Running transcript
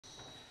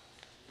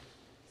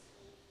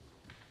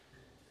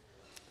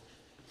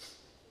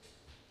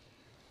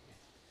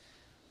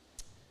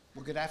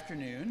Well, good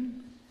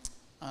afternoon.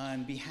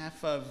 On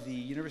behalf of the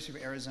University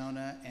of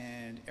Arizona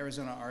and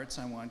Arizona Arts,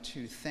 I want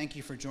to thank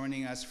you for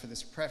joining us for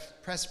this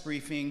press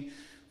briefing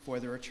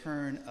for the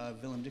return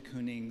of Willem de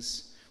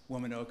Kooning's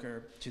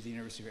Woman-Ochre to the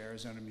University of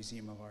Arizona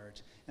Museum of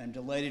Art. And I'm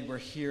delighted we're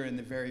here in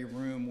the very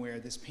room where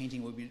this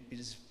painting will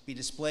be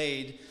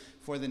displayed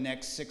for the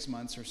next 6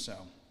 months or so.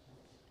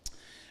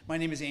 My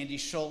name is Andy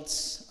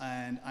Schulz,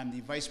 and I'm the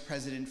Vice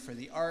President for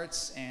the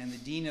Arts and the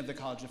Dean of the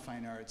College of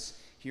Fine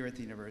Arts here at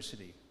the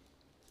university.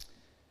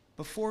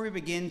 Before we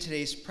begin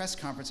today's press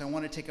conference, I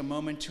want to take a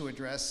moment to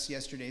address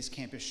yesterday's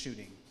campus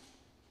shooting.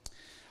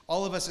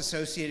 All of us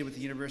associated with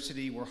the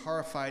university were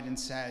horrified and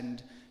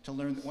saddened to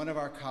learn that one of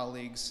our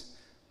colleagues,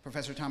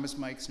 Professor Thomas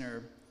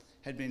Meixner,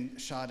 had been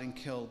shot and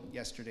killed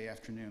yesterday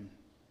afternoon.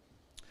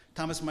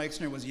 Thomas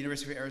Meixner was a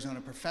University of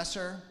Arizona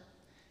professor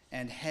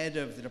and head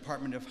of the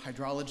Department of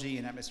Hydrology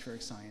and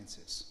Atmospheric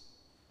Sciences.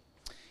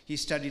 He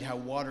studied how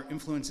water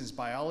influences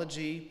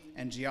biology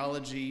and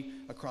geology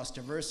across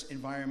diverse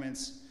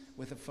environments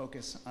with a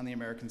focus on the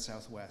American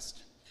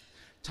Southwest.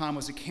 Tom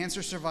was a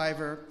cancer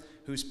survivor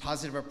whose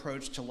positive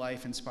approach to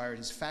life inspired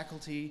his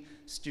faculty,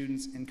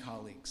 students, and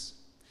colleagues.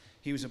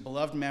 He was a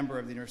beloved member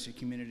of the university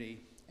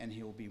community, and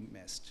he will be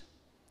missed.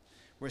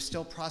 We're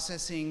still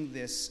processing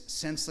this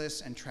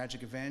senseless and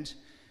tragic event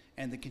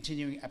and the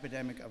continuing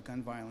epidemic of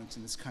gun violence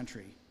in this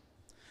country.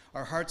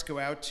 Our hearts go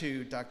out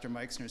to Dr.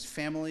 Meixner's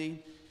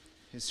family,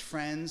 his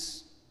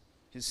friends,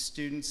 his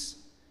students,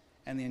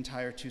 and the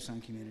entire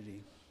Tucson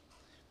community.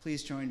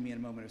 Please join me in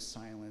a moment of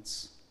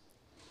silence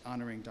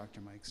honoring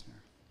Dr. Meixner.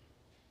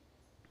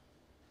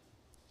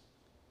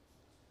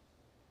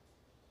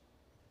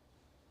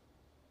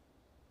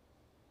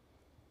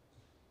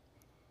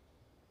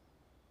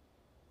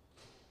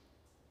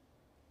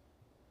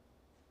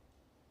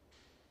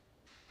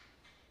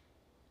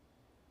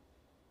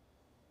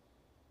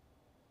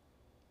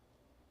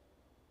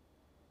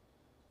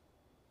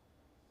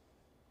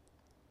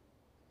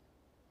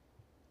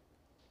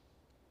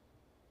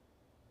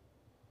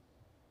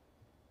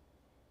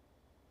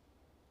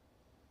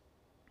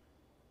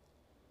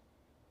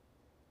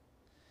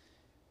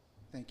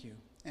 Thank you.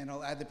 And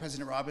I'll add that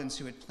President Robbins,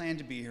 who had planned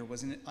to be here,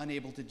 was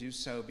unable to do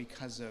so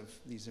because of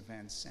these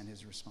events and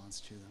his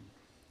response to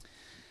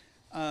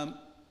them.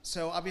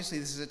 So obviously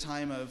this is a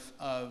time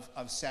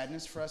of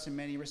sadness for us in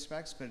many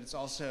respects, but it's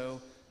also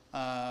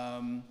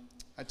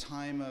a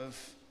time of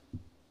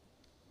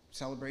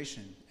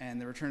celebration.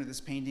 And the return of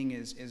this painting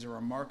is a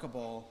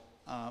remarkable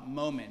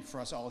moment for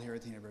us all here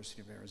at the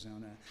University of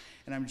Arizona.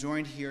 And I'm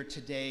joined here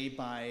today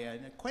by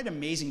a quite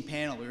amazing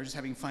panel. We were just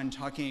having fun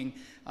talking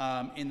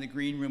in the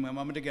green room a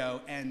moment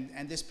ago, and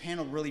this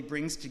panel really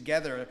brings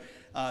together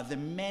the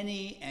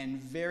many and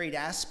varied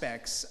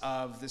aspects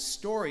of the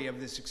story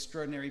of this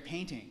extraordinary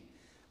painting.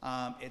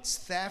 Its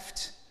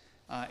theft,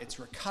 its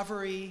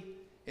recovery,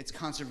 its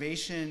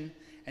conservation,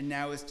 and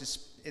now its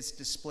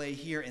display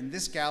here in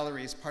this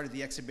gallery as part of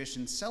the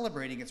exhibition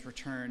celebrating its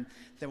return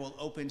that will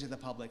open to the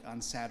public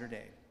on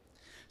Saturday.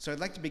 So I'd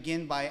like to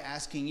begin by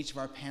asking each of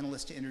our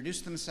panelists to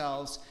introduce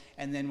themselves,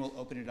 and then we'll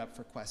open it up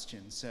for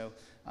questions. So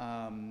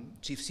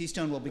Chief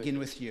Seastone, we'll begin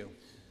with you.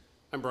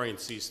 I'm Brian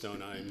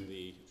Seastone. I'm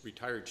the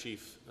retired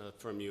chief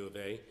from U of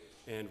A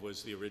and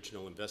was the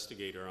original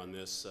investigator on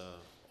this a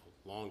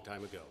long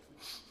time ago.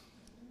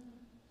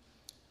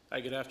 Hi,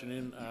 good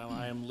afternoon.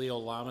 I am Leo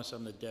Lamas.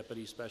 I'm the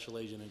Deputy Special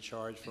Agent in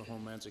charge for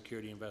Homeland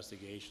Security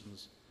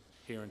Investigations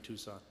here in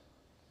Tucson.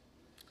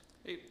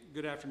 Hey,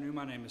 good afternoon.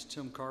 My name is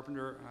Tim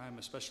Carpenter. I'm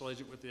a Special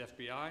Agent with the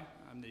FBI.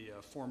 I'm the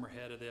former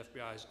head of the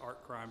FBI's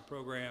Art Crime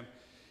Program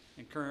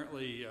and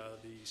currently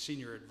the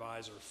Senior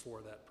Advisor for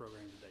that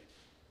program today.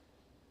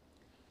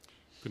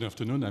 Good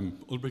afternoon. I'm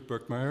Ulrich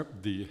Birkmaier,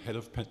 the Head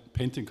of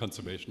Painting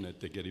Conservation at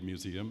the Getty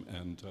Museum,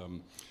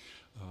 and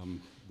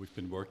we've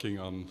been working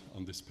on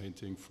this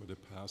painting for the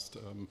past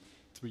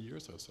 3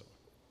 years or so.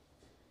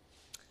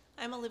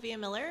 I'm Olivia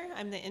Miller.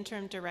 I'm the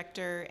Interim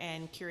Director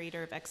and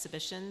Curator of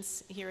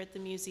Exhibitions here at the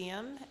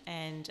museum,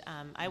 and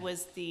I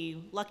was the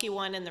lucky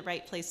one in the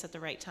right place at the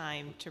right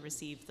time to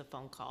receive the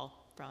phone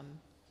call from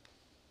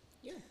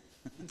you.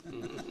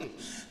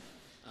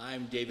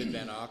 I'm David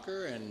Van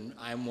Auker, and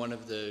I'm one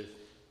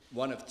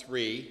of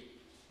three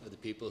of the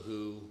people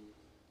who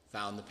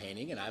found the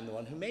painting, and I'm the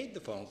one who made the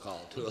phone call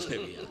to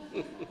Olivia.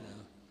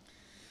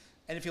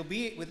 And if you'll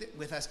be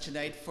with us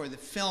tonight for the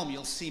film,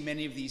 you'll see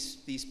many of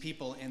these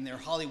people in their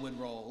Hollywood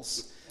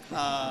roles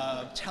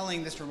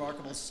telling this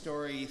remarkable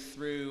story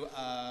through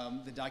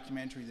the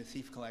documentary, The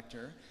Thief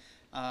Collector.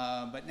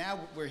 But now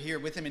we're here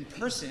with them in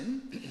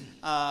person.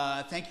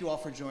 Thank you all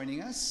for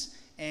joining us.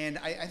 And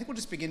I think we'll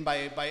just begin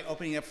by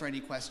opening up for any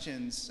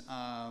questions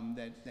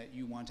that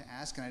you want to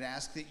ask. And I'd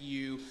ask that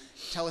you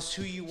tell us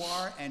who you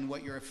are and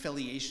what your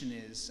affiliation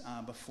is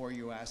before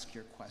you ask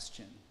your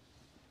question.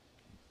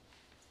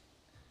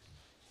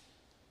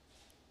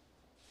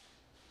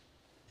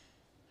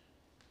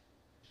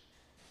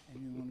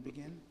 Anyone want to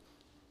begin?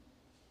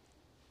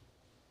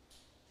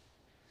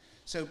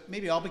 So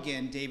maybe I'll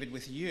begin, David,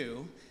 with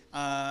you,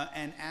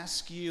 and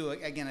ask you,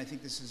 again, I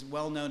think this is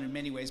well known in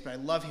many ways, but I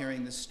love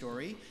hearing this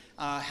story.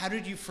 How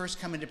did you first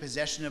come into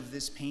possession of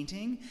this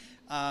painting,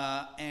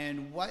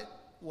 and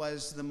what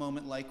was the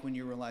moment like when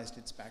you realized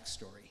its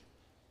backstory?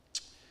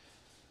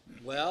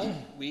 Well,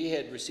 we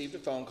had received a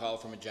phone call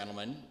from a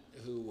gentleman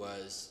who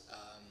was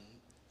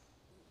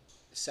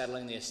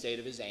settling the estate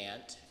of his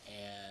aunt,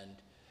 and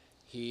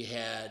he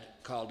had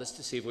called us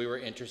to see if we were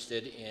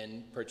interested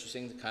in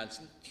purchasing the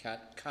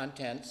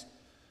contents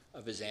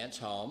of his aunt's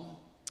home,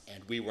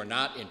 and we were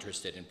not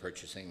interested in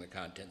purchasing the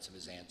contents of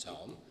his aunt's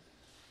home.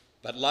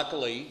 But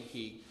luckily,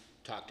 he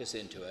talked us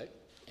into it,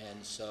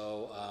 and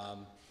so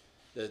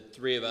the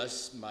three of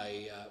us,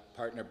 my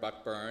partner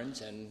Buck Burns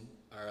and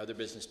our other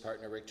business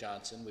partner Rick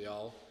Johnson, we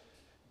all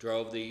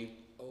drove the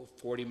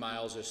 40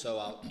 miles or so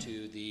out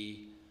to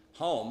the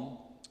home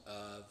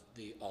of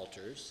the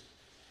Alters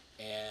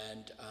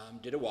and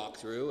did a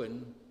walkthrough,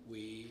 and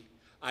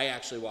I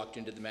actually walked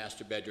into the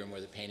master bedroom where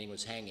the painting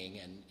was hanging,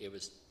 and it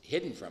was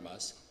hidden from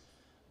us,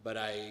 but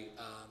I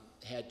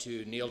had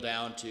to kneel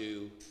down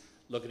to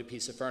look at a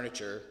piece of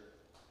furniture,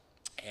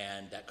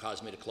 and that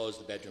caused me to close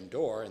the bedroom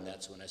door, and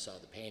that's when I saw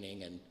the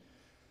painting, and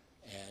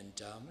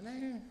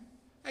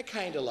I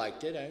kind of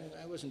liked it.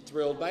 I wasn't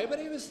thrilled by it, but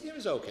it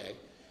was okay.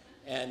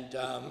 And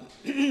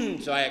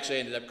so I actually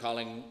ended up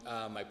calling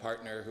my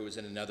partner, who was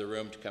in another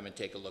room, to come and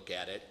take a look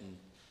at it and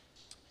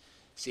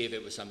see if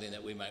it was something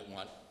that we might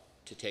want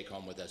to take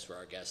home with us for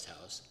our guest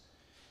house.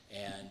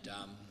 And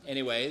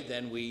anyway,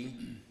 then we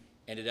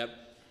ended up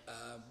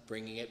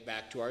bringing it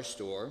back to our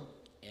store,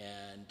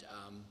 and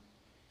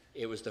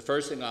it was the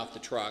first thing off the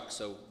truck,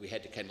 so we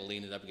had to kind of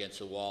lean it up against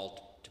the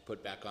wall to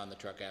put back on the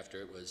truck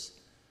after it was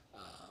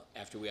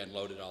after we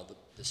unloaded all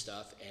the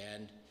stuff.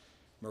 And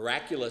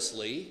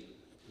miraculously,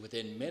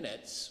 within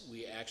minutes,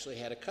 we actually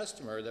had a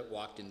customer that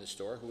walked in the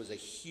store who was a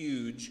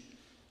huge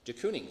de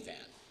Kooning fan.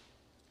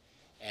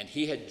 And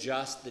he had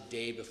just the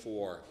day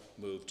before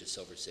moved to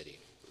Silver City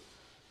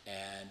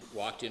and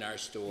walked in our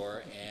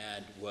store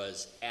and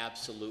was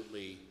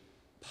absolutely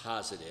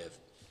positive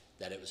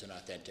that it was an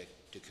authentic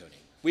de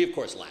Kooning. We, of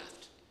course,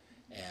 laughed,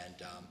 and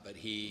but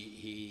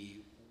he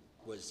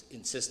was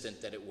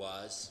insistent that it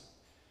was.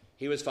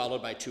 He was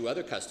followed by two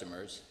other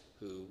customers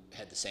who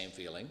had the same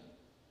feeling,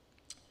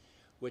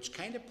 which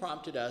kind of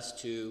prompted us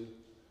to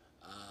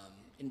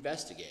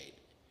investigate.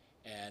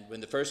 And when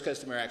the first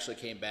customer actually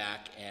came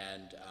back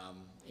and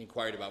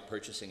inquired about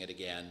purchasing it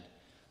again,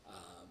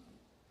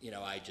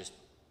 I just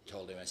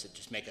told him, I said,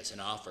 just make us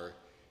an offer.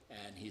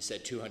 And he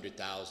said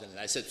 $200,000, and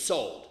I said,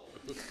 sold,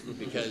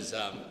 because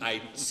I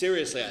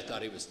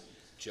thought he was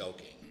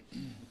joking.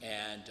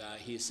 And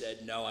he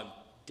said, no, I'm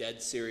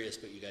dead serious,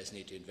 but you guys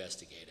need to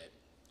investigate it.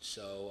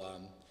 So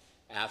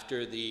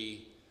after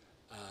the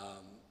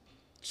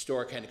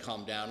store kind of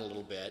calmed down a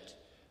little bit,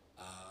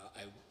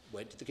 I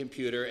went to the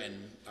computer,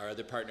 and our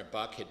other partner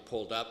Buck had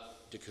pulled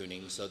up de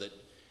Kooning so that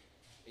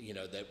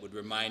that would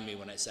remind me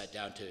when I sat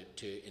down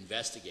to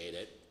investigate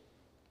it.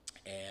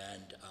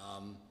 And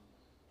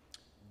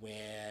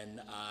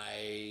when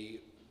I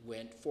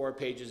went 4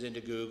 pages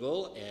into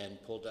Google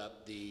and pulled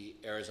up the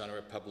Arizona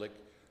Republic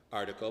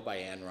article by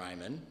Ann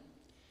Ryman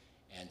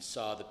and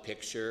saw the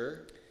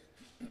picture,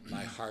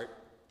 my heart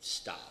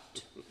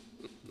stopped.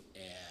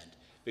 And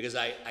because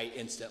I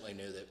instantly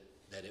knew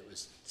that it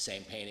was the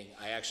same painting.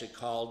 I actually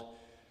called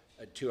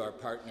to our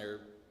partner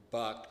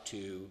Buck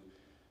to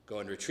go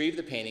and retrieve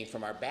the painting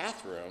from our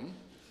bathroom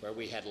where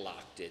we had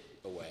locked it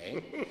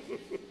away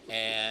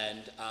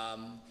and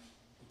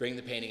bring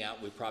the painting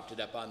out. We propped it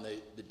up on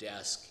the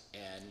desk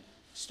and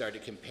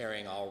started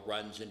comparing all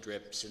runs and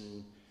drips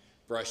and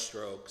brush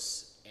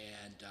strokes,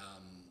 and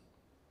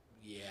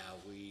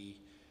we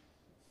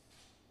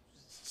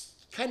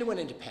kind of went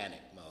into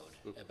panic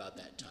mode about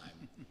that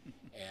time.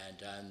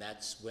 And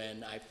that's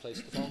when I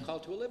placed the phone call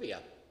to Olivia.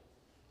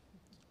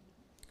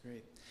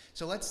 Great.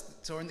 So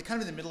we're in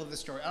the middle of the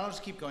story. I'll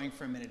just keep going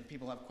for a minute. If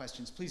people have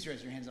questions, please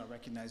raise your hands. I'll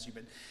recognize you.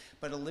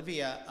 But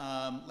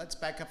Olivia, let's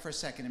back up for a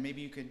second, and maybe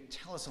you could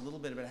tell us a little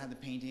bit about how the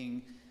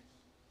painting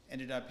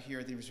ended up here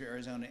at the University of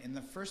Arizona in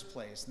the first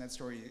place. And that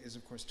story is,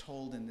 of course,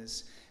 told in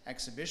this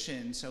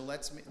exhibition. So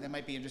that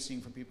might be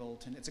interesting for people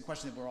to. It's a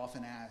question that we're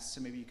often asked.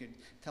 So maybe you could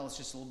tell us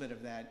just a little bit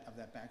of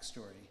that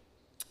backstory.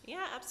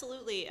 Yeah,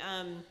 absolutely.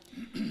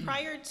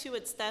 Prior to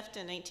its theft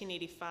in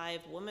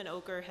 1985,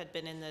 Woman-Ochre had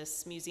been in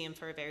this museum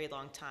for a very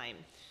long time.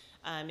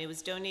 It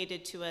was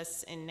donated to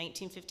us in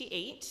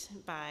 1958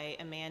 by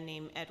a man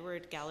named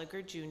Edward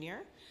Gallagher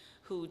Jr.,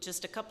 who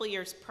just a couple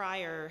years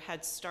prior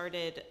had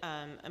started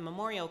a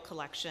memorial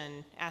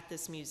collection at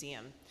this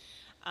museum.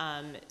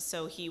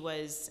 So he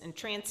was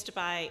entranced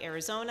by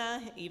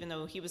Arizona, even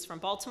though he was from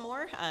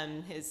Baltimore.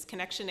 His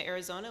connection to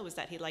Arizona was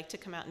that he liked to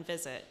come out and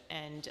visit.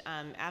 And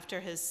after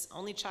his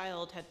only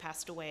child had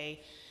passed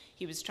away,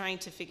 he was trying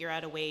to figure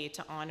out a way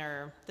to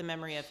honor the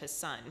memory of his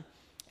son.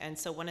 And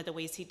so one of the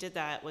ways he did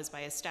that was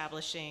by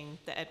establishing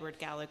the Edward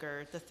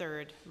Gallagher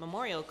III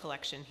Memorial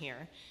Collection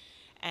here.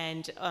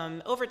 And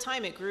over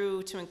time, it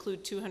grew to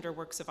include 200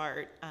 works of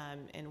art,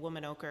 and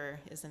Woman-Ochre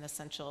is an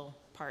essential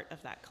part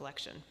of that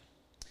collection.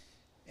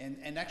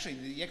 And actually,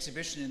 the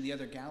exhibition in the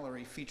other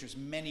gallery features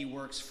many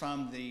works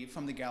from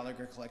the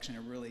Gallagher collection.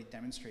 It really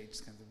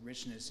demonstrates kind of the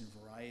richness and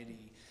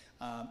variety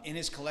in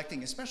his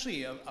collecting,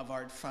 especially of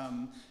art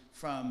from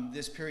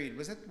this period.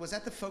 Was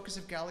that the focus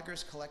of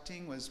Gallagher's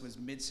collecting? Was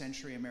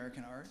mid-century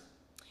American art?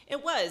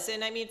 It was,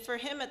 and I mean, for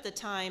him at the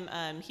time,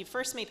 he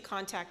first made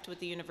contact with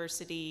the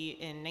university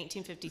in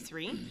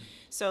 1953.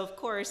 So of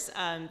course,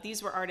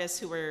 these were artists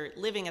who were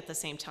living at the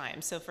same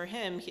time. So for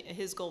him,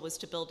 his goal was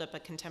to build up a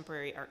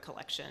contemporary art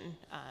collection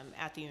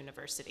at the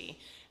university,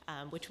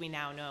 which we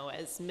now know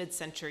as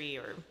mid-century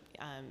or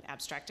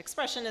abstract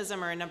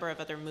expressionism, or a number of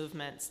other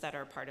movements that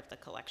are part of the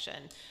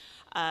collection.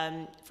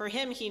 For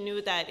him, he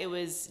knew that it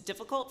was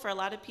difficult for a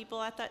lot of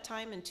people at that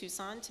time in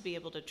Tucson to be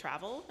able to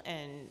travel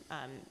and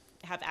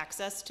have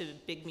access to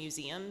big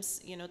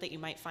museums, you know, that you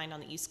might find on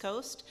the East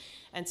Coast.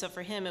 And so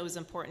for him, it was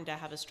important to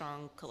have a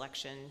strong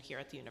collection here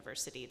at the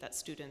university that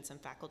students and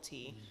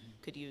faculty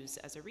could use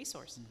as a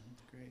resource.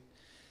 Great.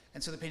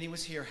 And so the painting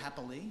was here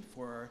happily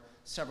for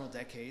several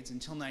decades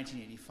until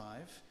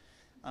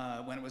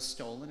 1985. When it was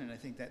stolen, and I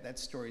think that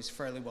story is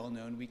fairly well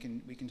known. We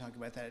can talk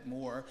about that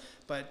more.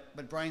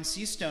 But Brian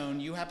Seastone,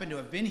 you happen to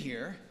have been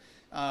here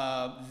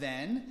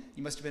then.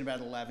 You must have been about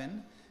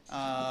 11.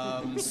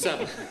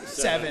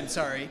 Seven,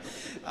 sorry.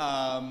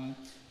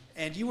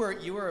 And you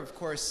were of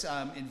course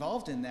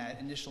involved in that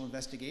initial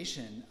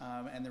investigation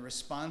and the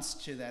response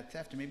to that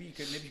theft. And maybe you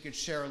could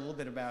share a little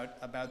bit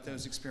about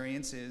those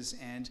experiences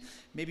and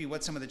maybe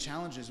what some of the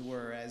challenges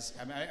were. As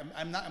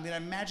I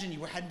imagine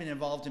you hadn't been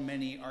involved in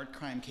many art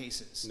crime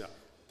cases. No,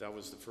 that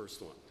was the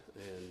first one,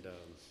 and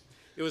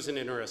it was an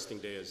interesting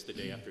day. It was the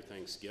day after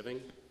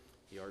Thanksgiving.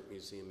 The art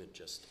museum had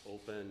just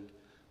opened,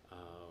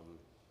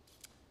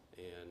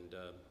 and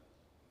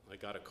I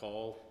got a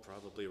call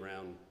probably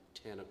around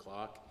 10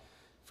 o'clock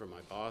from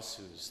my boss,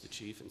 who's the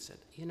chief, and said,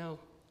 you know,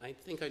 I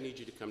think I need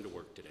you to come to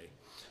work today.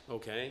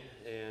 Okay,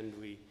 and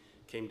we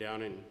came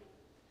down and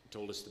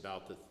told us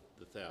about the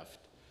theft.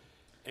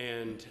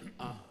 And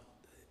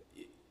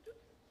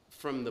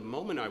from the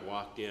moment I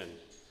walked in,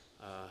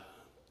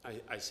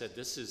 I said,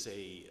 this is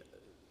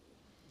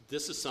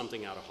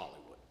something out of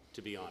Hollywood,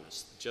 to be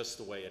honest, just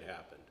the way it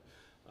happened.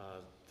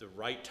 The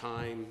right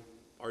time,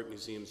 art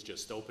museums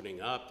just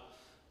opening up,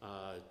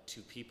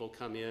 two people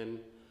come in,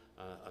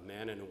 a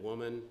man and a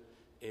woman,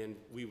 and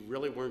we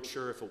really weren't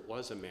sure if it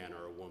was a man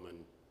or a woman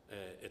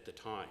at the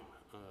time,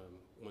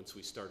 once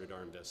we started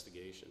our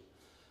investigation.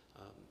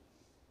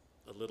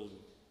 A little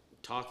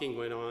talking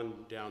went on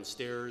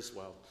downstairs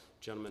while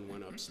the gentleman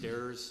went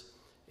upstairs,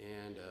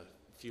 and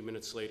a few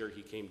minutes later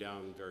he came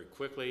down very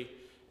quickly,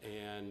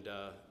 and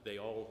they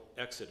all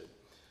exited.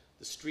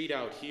 The street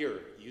out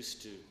here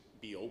used to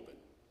be open,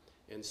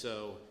 and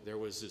so there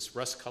was this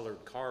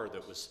rust-colored car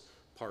that was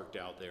parked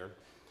out there,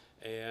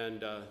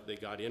 and they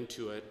got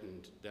into it,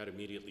 and that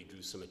immediately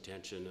drew some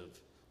attention of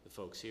the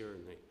folks here,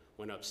 and they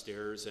went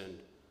upstairs and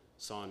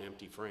saw an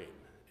empty frame,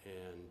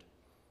 and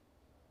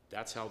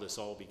that's how this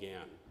all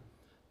began.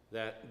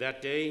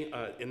 That day,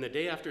 and the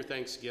day after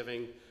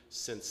Thanksgiving,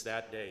 since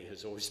that day,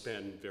 has always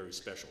been very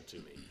special to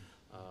me,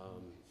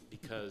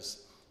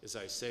 because, as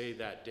I say,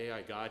 that day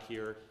I got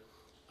here,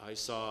 I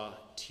saw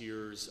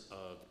tears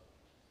of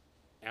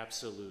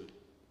absolute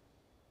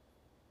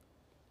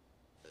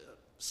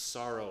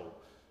sorrow,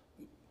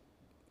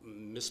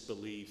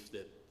 misbelief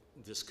that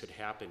this could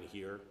happen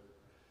here.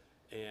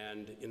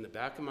 And in the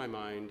back of my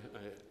mind,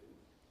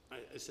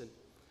 I said,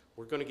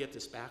 we're going to get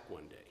this back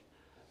one day.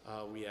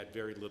 We had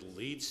very little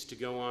leads to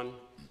go on.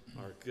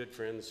 Our good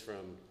friends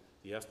from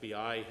the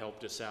FBI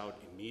helped us out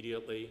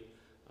immediately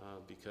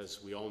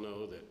because we all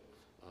know that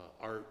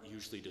art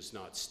usually does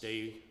not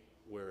stay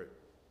where it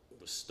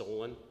was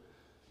stolen,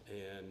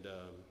 and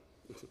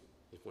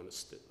it went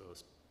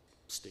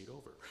stayed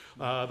over.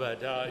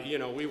 But you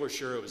know, we were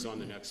sure it was on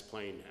the next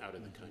plane out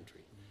of the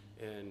country.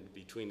 And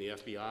between the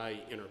FBI,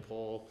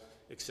 Interpol,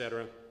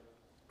 etc.,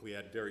 we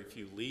had very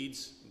few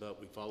leads, but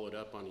we followed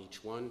up on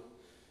each one.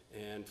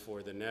 And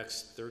for the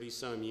next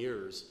 30-some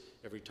years,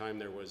 every time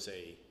there was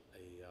a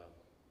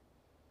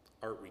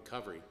art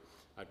recovery,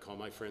 I'd call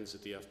my friends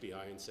at the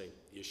FBI and say,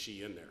 is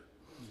she in there?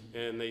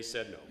 And they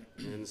said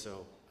no. And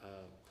so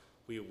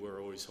we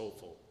were always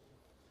hopeful.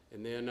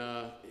 And then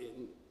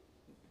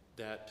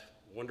that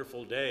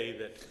wonderful day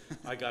that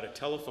I got a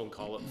telephone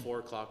call at 4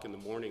 o'clock in the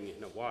morning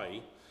in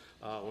Hawaii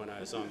when I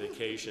was on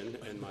vacation,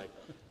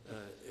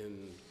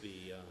 and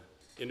the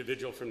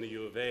individual from the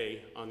U of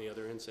A on the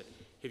other end said,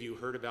 have you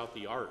heard about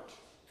the art?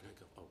 And I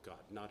go, oh God,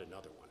 not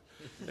another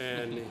one.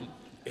 And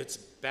it's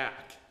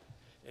back.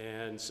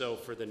 And so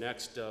for the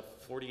next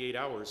 48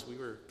 hours, we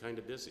were kind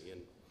of busy,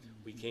 and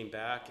we came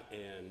back,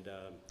 and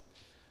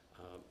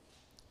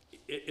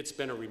it's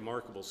been a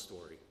remarkable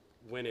story.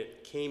 When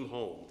it came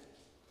home,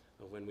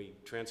 when we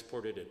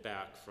transported it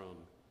back from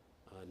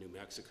New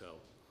Mexico,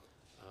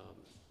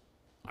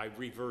 I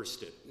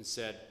reversed it and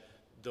said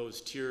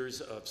those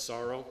tears of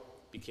sorrow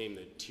became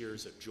the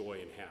tears of joy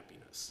and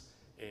happiness.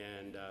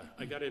 And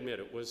I got to admit,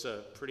 it was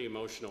pretty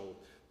emotional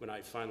when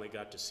I finally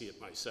got to see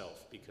it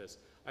myself, because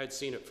I had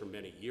seen it for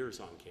many years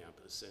on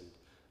campus. And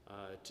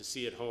to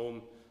see it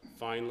home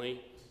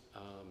finally,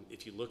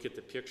 if you look at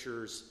the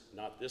pictures,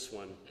 not this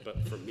one,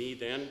 but from me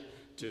then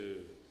to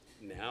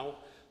now,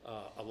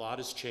 a lot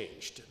has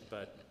changed.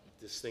 But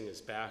this thing is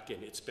back,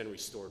 and it's been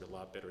restored a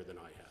lot better than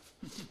I have.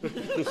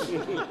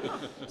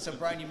 So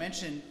Brian, you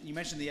mentioned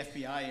the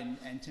FBI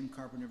and Tim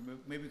Carpenter, but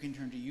maybe we can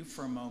turn to you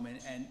for a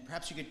moment, and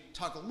perhaps you could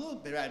talk a little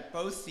bit about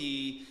both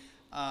the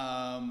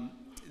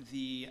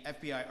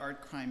FBI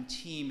art crime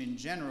team in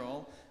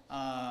general,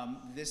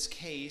 this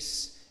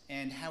case,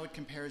 and how it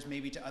compares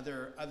maybe to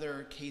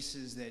other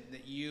cases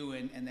that you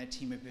and that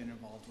team have been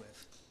involved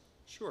with.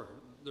 Sure.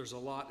 There's a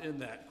lot in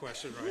that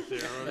question right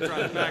there. I'm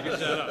trying to package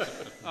that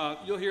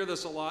up. You'll hear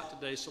this a lot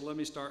today, so let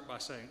me start by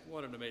saying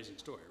what an amazing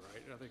story,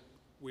 right? I think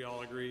we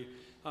all agree.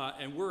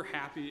 And we're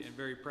happy and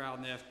very proud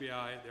in the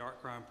FBI, the art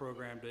crime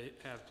program, to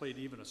have played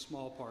even a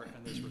small part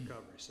in this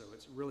recovery. So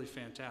it's really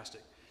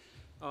fantastic.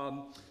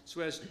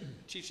 So as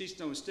Chief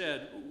Seastone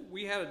said,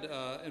 we had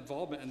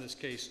involvement in this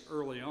case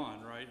early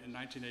on, right, in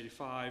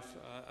 1985.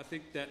 I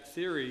think that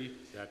theory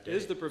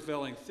is the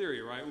prevailing theory,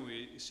 right? When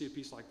we see a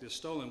piece like this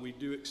stolen, we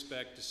do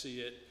expect to see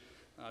it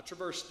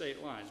traverse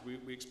state lines. We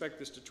expect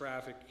this to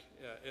traffic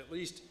at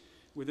least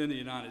within the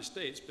United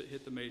States, but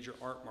hit the major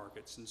art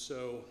markets. And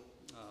so,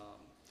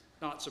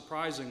 not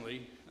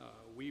surprisingly,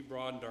 we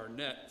broadened our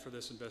net for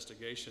this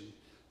investigation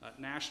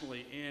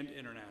nationally and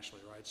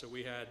internationally, right? So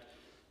we had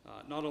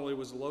not only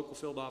was the local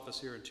field office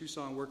here in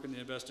Tucson working the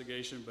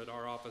investigation, but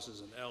our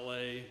offices in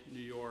LA, New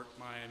York,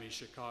 Miami,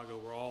 Chicago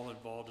were all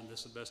involved in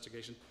this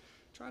investigation,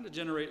 trying to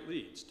generate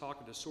leads,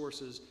 talking to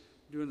sources,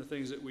 doing the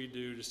things that we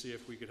do to see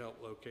if we could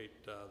help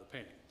locate the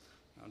painting.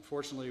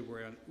 Unfortunately,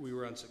 we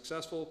were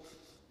unsuccessful.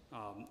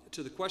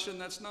 To the question,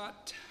 that's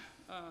not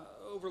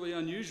overly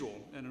unusual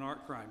in an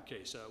art crime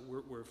case.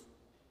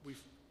 We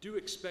do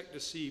expect to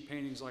see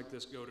paintings like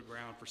this go to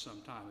ground for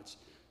some time. It's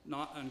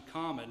not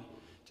uncommon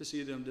to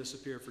see them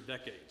disappear for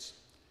decades.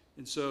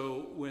 And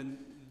so when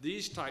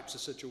these types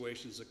of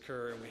situations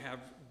occur and we have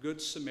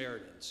good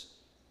Samaritans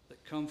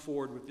that come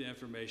forward with the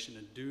information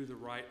and do the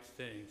right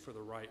thing for the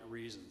right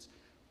reasons,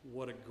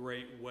 what a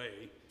great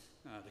way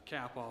to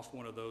cap off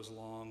one of those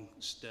long,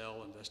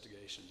 stale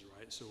investigations,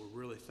 right? So we're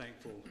really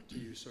thankful to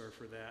you, sir,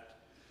 for that.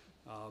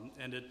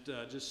 And it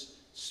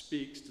just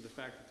speaks to the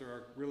fact that there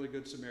are really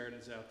good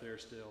Samaritans out there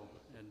still,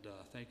 and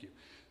thank you.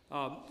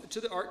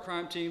 To the art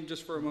crime team,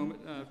 just for a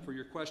moment, for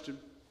your question.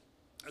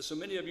 So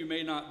many of you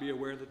may not be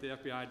aware that the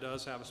FBI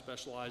does have a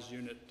specialized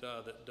unit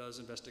that does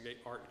investigate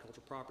art and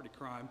cultural property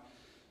crime.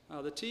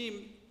 The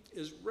team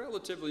is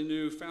relatively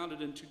new,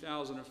 founded in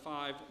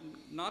 2005,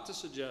 not to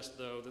suggest,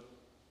 though, that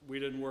we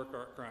didn't work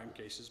art crime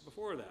cases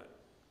before that.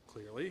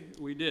 Clearly,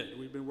 we did.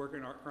 We've been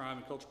working art crime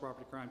and cultural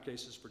property crime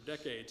cases for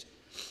decades.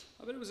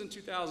 But it was in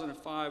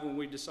 2005 when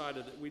we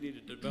decided that we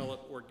needed to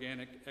develop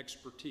organic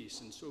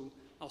expertise. And so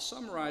I'll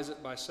summarize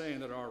it by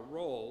saying that our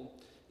role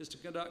is to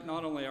conduct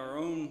not only our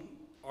own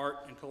art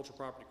and cultural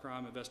property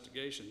crime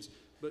investigations,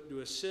 but to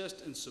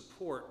assist and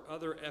support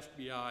other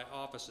FBI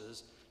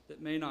offices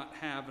that may not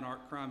have an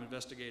art crime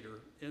investigator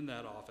in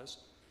that office,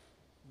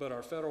 but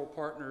our federal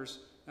partners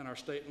and our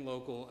state and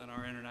local and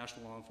our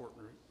international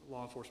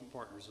law enforcement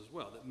partners as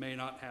well that may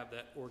not have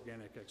that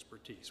organic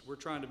expertise. We're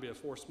trying to be a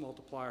force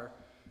multiplier.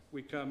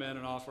 We come in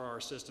and offer our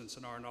assistance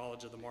and our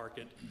knowledge of the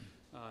market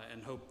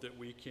and hope that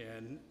we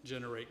can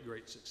generate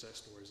great success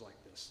stories like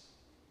this.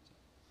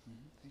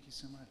 Thank you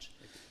so much.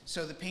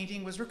 So the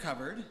painting was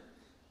recovered,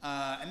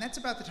 and that's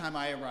about the time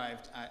I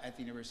arrived at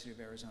the University of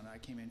Arizona. I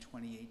came in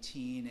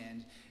 2018,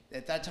 and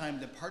at that time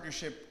the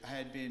partnership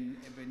had been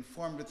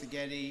formed with the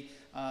Getty.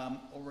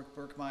 Ulrich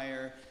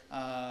Birkmaier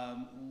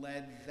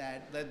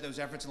led those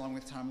efforts along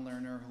with Tom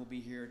Lerner, who will be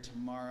here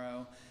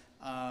tomorrow.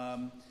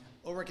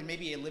 Ulrich, and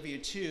maybe Olivia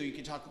too,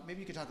 maybe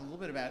you could talk a little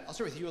bit about, I'll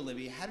start with you,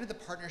 Olivia. How did the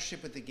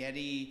partnership with the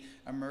Getty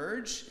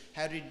emerge?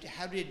 How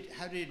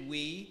did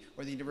we,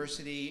 or the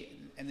university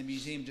and the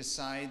museum,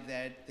 decide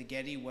that the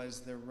Getty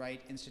was the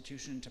right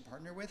institution to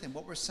partner with? And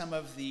what were some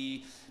of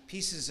the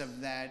pieces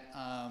of that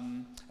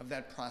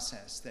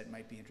process that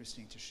might be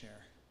interesting to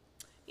share?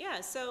 Yeah,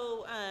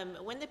 so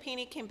when the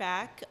painting came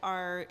back,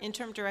 our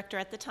interim director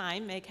at the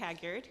time, Meg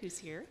Haggard, who's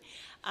here,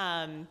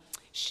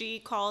 she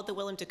called the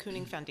Willem de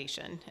Kooning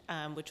Foundation,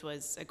 which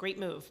was a great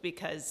move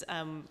because,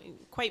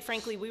 quite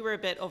frankly, we were a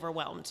bit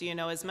overwhelmed. You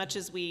know, as much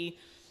as we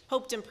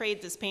hoped and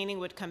prayed this painting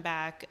would come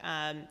back,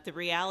 the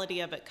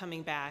reality of it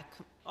coming back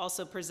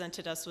also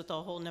presented us with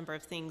a whole number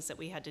of things that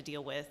we had to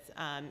deal with,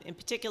 in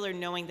particular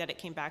knowing that it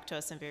came back to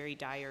us in very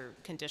dire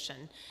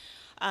condition.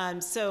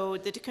 So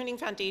the de Kooning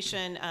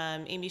Foundation,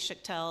 Amy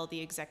Schichtel, the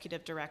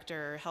executive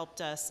director,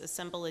 helped us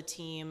assemble a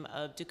team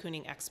of de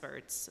Kooning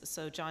experts.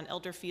 So John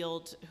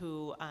Elderfield,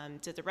 who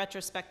did the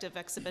retrospective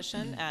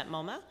exhibition at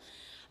MoMA,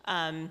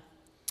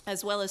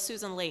 as well as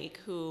Susan Lake,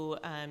 who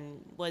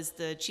was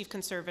the chief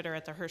conservator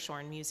at the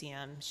Hirshhorn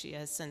Museum. She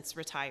has since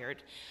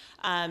retired.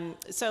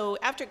 So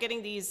after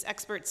getting these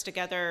experts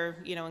together,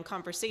 in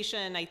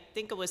conversation, I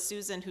think it was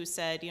Susan who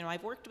said,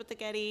 I've worked with the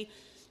Getty.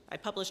 I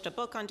published a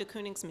book on de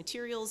Kooning's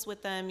materials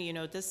with them.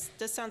 This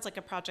sounds like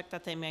a project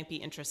that they might be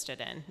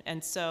interested in.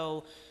 And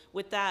so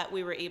with that,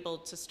 we were able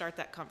to start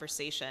that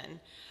conversation.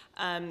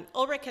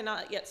 Ulrich had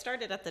not yet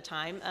started at the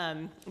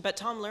time, but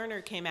Tom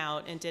Lerner came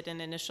out and did an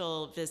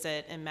initial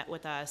visit and met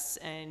with us,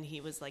 and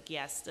he was like,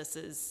 yes, this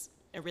is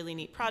a really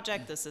neat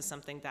project. This is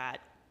something that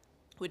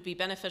would be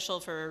beneficial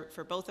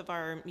for both of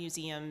our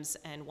museums,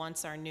 and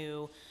once our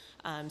new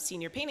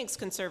Senior Paintings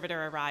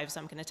Conservator arrives,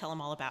 I'm going to tell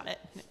him all about it.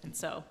 And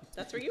so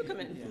that's where you come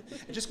in. Yeah.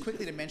 And just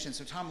quickly to mention,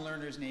 so Tom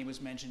Lerner's name was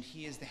mentioned.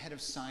 He is the head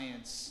of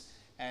science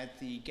at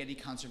the Getty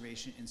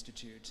Conservation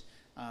Institute.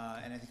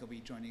 And I think he'll be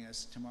joining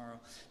us tomorrow.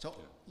 So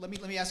let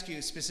me ask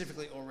you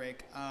specifically,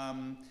 Ulrich.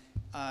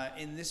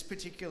 In this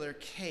particular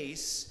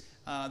case,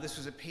 this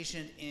was a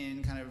patient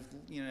in kind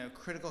of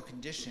critical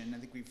condition. I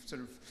think we've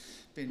sort of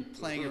been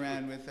playing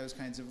around with those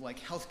kinds of like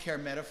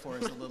healthcare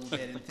metaphors a little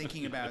bit and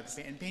thinking about.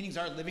 And paintings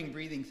are living,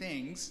 breathing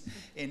things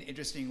in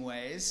interesting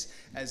ways,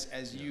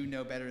 as you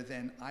know better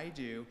than I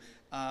do.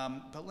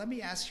 But let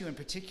me ask you in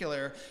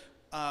particular.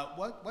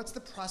 What's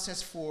the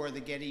process for the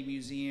Getty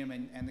Museum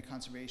and the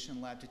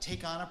Conservation Lab to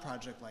take on a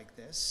project like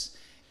this?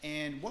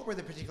 And what were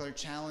the particular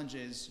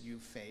challenges you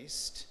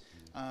faced?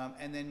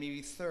 And then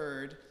maybe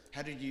third,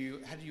 how did you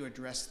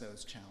address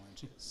those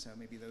challenges? So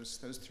maybe those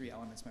three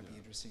elements might be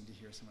interesting to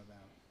hear some about.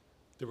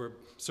 There were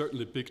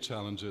certainly big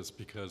challenges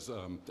because,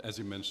 as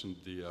you mentioned,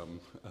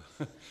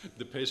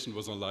 the patient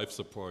was on life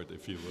support,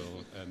 if you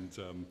will,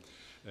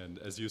 and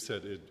as you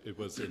said, it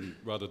was in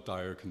rather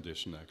dire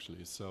condition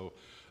actually. So.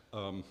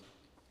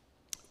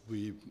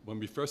 When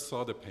we first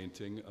saw the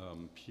painting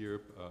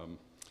here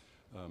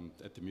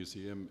at the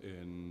museum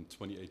in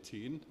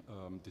 2018,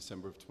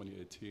 December of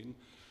 2018,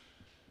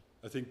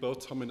 I think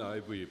both Tom and I,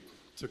 we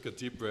took a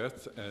deep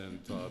breath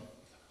and thought,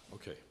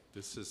 okay,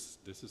 this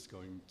is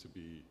going to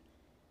be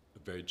a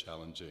very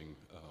challenging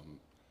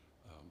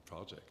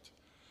project.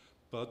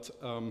 But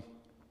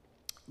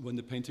when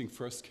the painting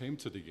first came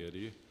to the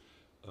Getty,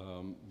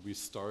 we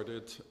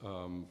started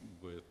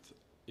with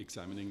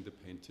examining the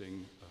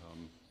painting,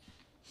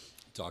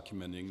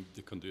 documenting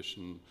the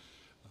condition,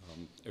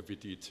 every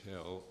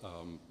detail.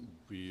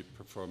 We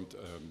performed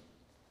a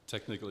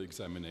technical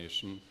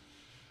examination,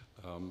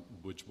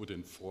 which would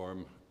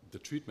inform the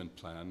treatment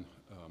plan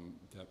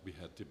that we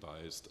had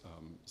devised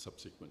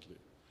subsequently.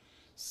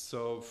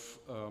 So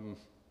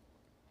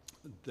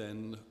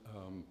then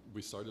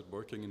we started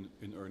working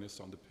in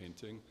earnest on the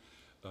painting,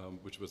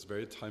 which was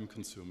very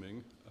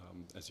time-consuming.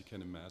 As you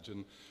can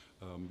imagine,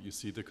 you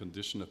see the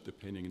condition of the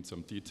painting in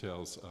some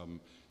details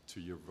to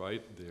your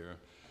right there.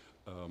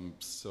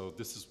 So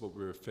this is what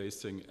we were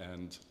facing,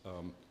 and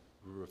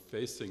we were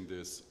facing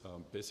this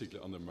basically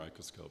under a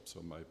microscope.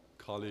 So my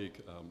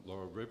colleague,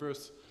 Laura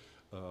Rivers,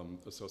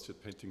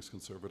 Associate Paintings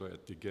Conservator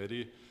at the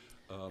Getty,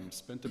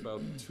 spent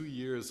about 2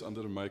 years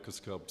under the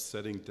microscope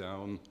setting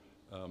down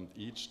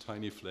each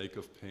tiny flake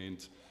of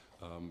paint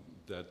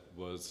that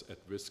was at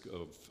risk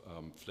of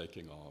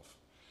flaking off.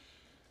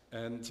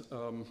 And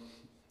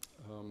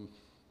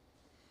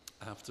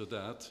after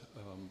that,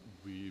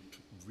 we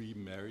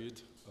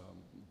remarried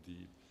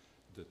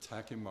the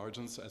tacking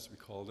margins, as we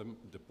call them,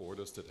 the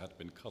borders that had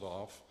been cut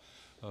off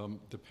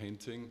the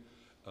painting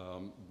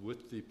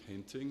with the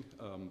painting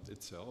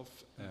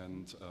itself,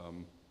 and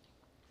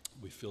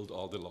we filled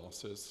all the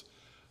losses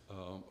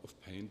of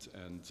paint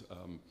and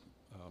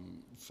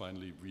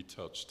finally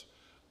retouched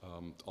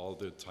all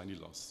the tiny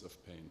losses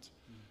of paint.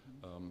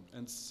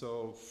 And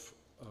so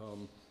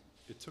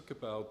it took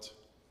about,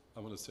 I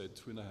want to say,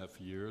 2.5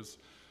 years.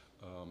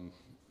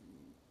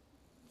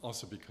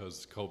 Also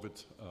because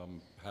COVID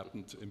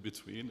happened in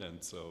between,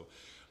 and so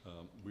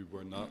we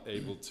were not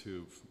able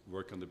to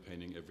work on the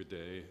painting every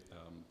day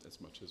as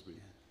much as we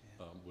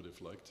would have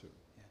liked to.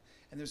 Yeah.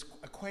 And there's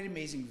a quite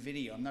amazing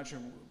video. I'm not sure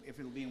if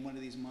it'll be in one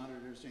of these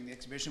monitors during the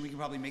exhibition. We can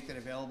probably make that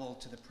available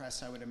to the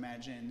press, I would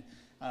imagine,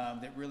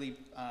 that really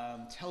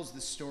tells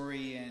the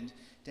story and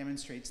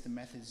demonstrates the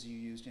methods you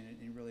used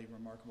in really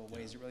remarkable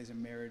ways. It really is a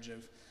marriage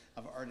of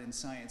art and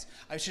science.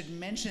 I should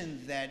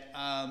mention that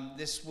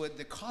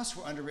the costs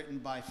were underwritten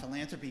by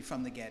philanthropy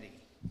from the Getty.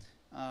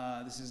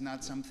 This is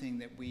not something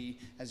that we,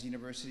 as a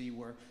university,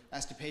 were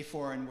asked to pay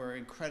for, and we're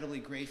incredibly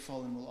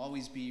grateful and will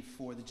always be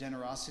for the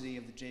generosity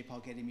of the J. Paul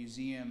Getty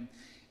Museum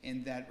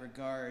in that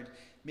regard.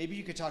 Maybe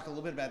you could talk a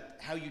little bit about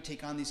how you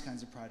take on these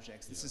kinds of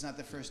projects. This is not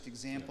the first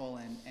example,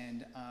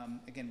 and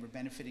again, we're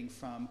benefiting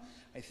from,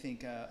 I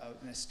think,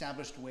 an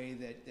established way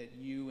that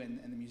you and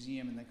the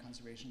museum and the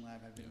Conservation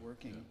Lab have been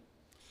working. Yeah.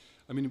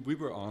 I mean, we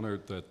were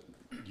honored that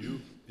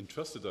you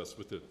entrusted us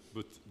with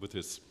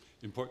this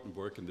important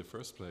work in the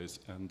first place,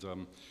 and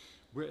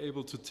we're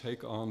able to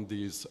take on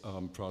these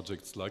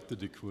projects like the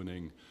de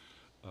Kooning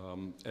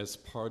as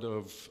part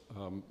of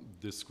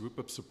this group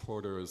of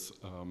supporters,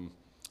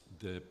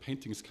 the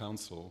Paintings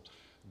Council,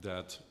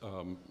 that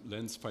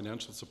lends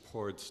financial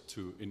support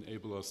to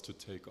enable us to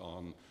take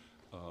on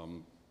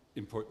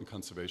important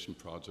conservation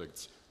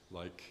projects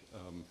like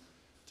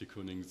the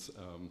Kooning's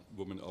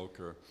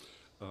Woman-Ochre.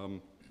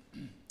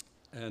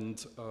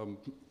 And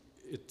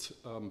it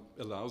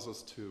allows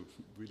us to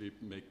really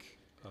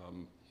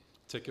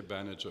take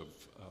advantage of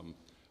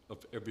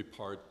every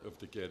part of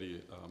the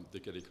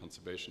Getty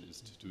Conservation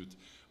Institute,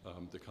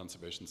 the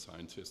conservation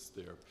scientists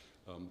there,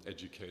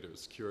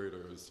 educators,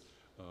 curators.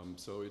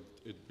 So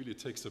it really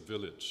takes a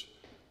village.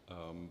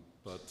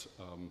 But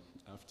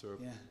after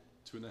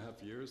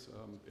 2.5 years,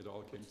 it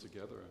all came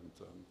together, and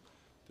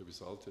the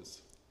result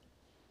is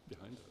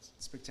behind us.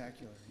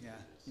 Spectacular,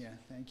 yeah,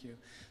 thank you.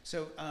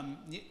 So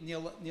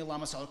Neil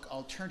Lamas,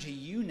 I'll turn to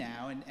you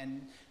now,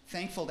 and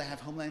thankful to have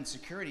Homeland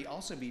Security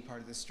also be part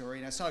of the story.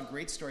 And I saw a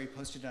great story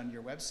posted on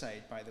your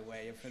website, by the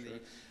way, for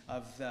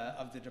of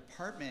the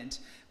department.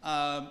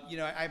 You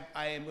know,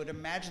 I would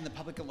imagine the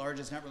public at large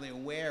is not really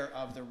aware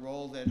of the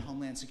role that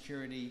Homeland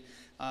Security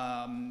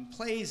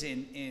plays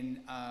in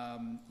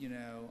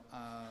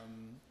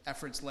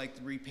efforts like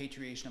the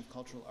repatriation of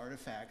cultural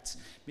artifacts.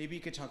 Maybe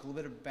you could talk a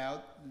little bit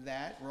about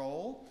that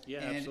role, and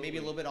absolutely. maybe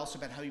a little bit also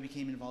about how you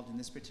became involved in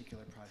this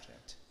particular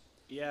project.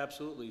 Yeah,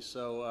 absolutely.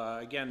 So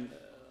again,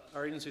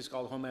 our agency is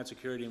called Homeland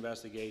Security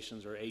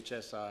Investigations, or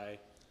HSI,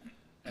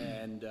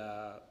 and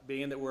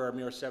being that we're a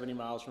mere 70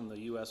 miles from the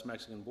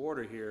U.S.-Mexican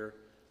border here,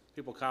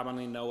 people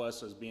commonly know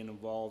us as being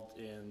involved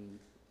in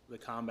the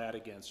combat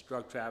against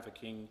drug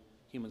trafficking,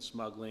 human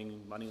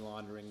smuggling, money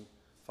laundering,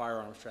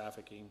 firearms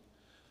trafficking.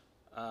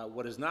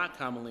 What is not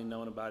commonly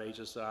known about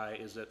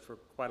HSI is that for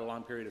quite a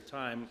long period of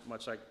time,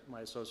 much like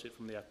my associate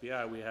from the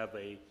FBI, we have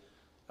a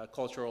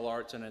cultural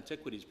arts and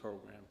antiquities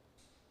program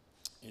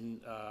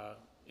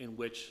in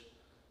which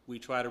we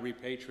try to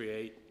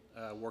repatriate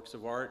works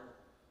of art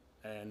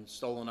and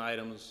stolen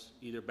items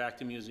either back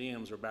to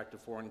museums or back to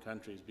foreign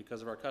countries.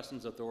 Because of our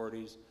customs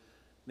authorities,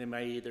 they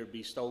may either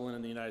be stolen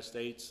in the United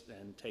States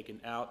and taken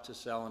out to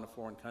sell in a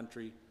foreign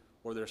country,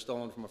 or they're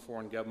stolen from a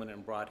foreign government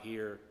and brought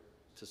here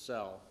to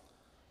sell.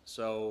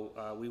 So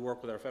we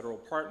work with our federal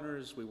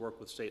partners, we work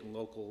with state and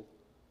local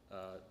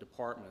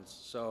departments.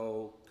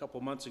 So a couple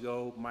months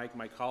ago, Mike,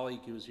 my colleague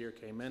who was here,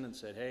 came in and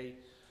said, hey,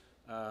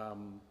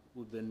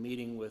 we've been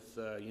meeting with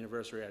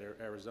University of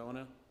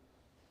Arizona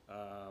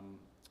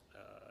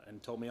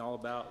and told me all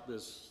about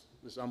this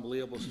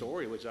unbelievable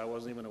story, which I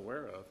wasn't even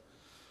aware of.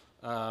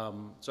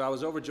 So I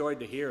was overjoyed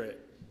to hear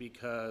it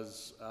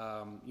because,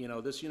 you know,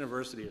 this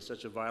university is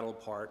such a vital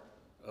part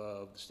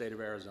of the state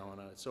of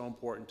Arizona. It's so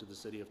important to the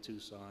city of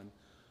Tucson.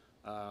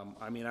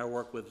 I mean, I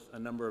work with a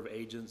number of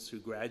agents who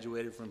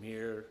graduated from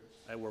here.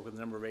 I work with a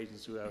number of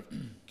agents who have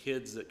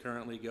kids that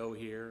currently go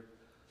here.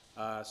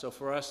 So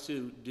for us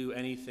to do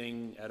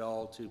anything at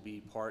all to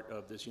be part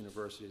of this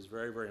university is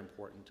very, very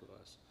important to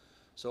us.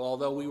 So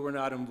although we were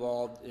not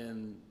involved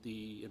in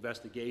the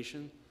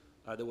investigation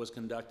that was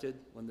conducted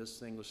when this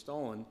thing was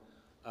stolen,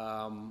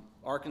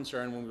 our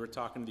concern when we were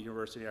talking to the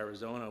University of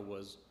Arizona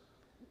was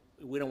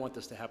we don't want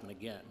this to happen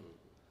again.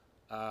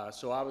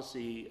 So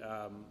obviously,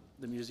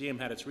 the museum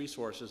had its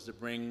resources to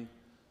bring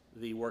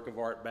the work of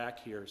art back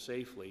here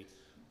safely.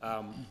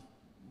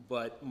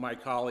 But my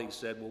colleagues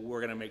said, well, we're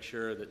going to make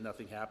sure that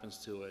nothing happens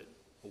to it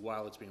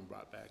while it's being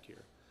brought back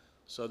here.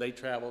 So they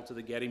traveled to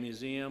the Getty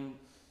Museum.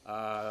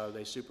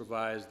 They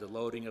supervised the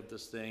loading of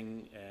this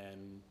thing,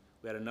 and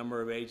we had a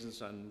number of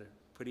agents on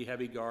pretty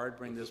heavy guard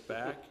bring this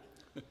back.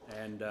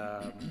 And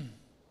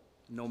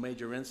no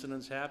major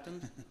incidents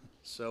happened.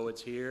 So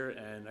it's here,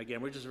 and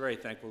again, we're just very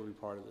thankful to be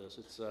part of this.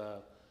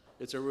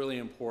 It's a really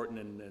important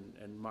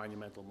and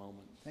monumental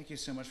moment. Thank you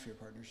so much for your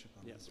partnership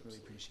on this. Really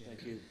appreciate it.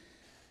 Thank you.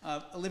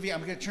 Olivia,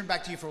 I'm going to turn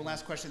back to you for one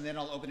last question, then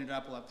I'll open it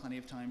up. We'll have plenty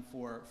of time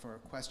for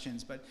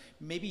questions. But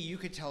maybe you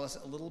could tell us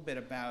a little bit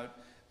about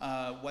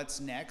what's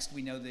next.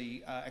 We know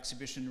the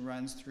exhibition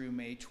runs through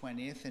May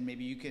 20th, and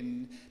maybe you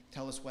can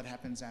tell us what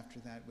happens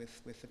after that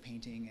with the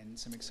painting and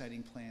some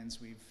exciting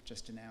plans we've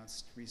just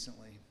announced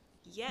recently.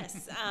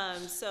 Yes,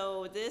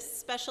 so this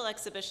special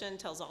exhibition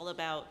tells all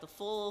about the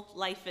full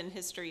life and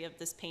history of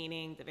this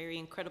painting, the very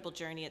incredible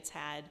journey it's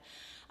had.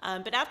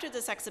 But after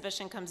this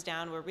exhibition comes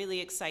down, we're really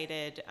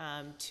excited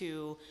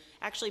to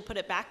actually put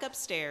it back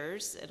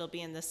upstairs. It'll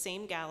be in the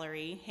same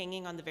gallery,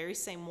 hanging on the very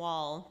same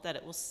wall that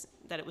it was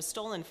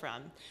stolen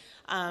from.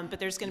 But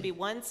there's going to be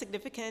one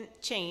significant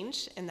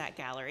change in that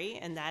gallery,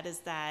 and that is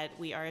that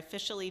we are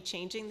officially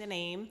changing the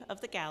name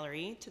of the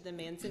gallery to the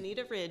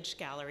Manzanita Ridge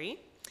Gallery.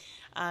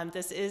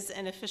 This is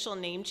an official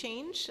name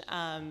change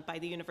by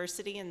the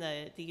university and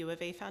the U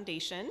of A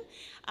Foundation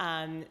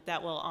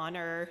that will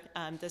honor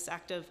this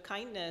act of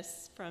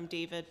kindness from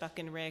David, Buck,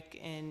 and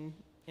Rick in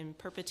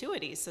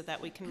perpetuity, so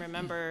that we can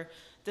remember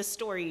this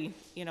story,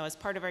 you know, as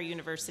part of our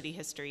university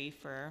history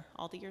for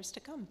all the years to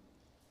come.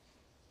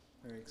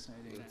 Very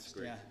exciting. That's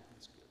great. Yeah.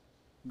 That's good.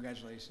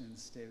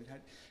 Congratulations, David.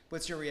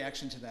 What's your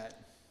reaction to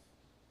that?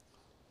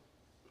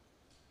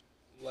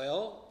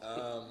 Well,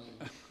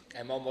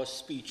 I'm almost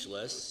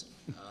speechless.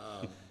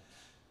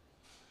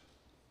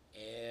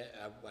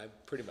 I'm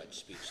pretty much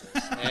speechless.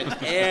 And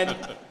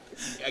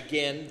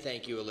again,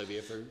 thank you,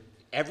 Olivia, for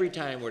every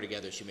time we're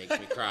together, she makes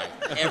me cry.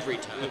 Every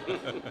time.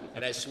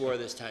 And I swore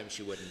this time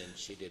she wouldn't, and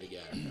she did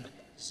again.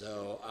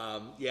 So,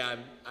 yeah,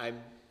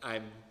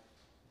 I'm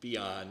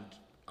beyond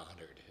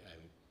honored.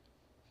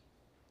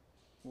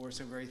 We're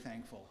so very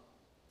thankful.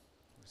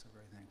 We're so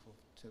very thankful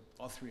to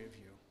all three of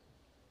you.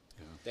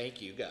 Yeah.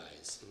 Thank you,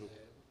 guys.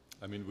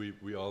 I mean,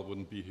 we all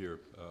wouldn't be here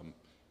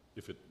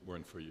if it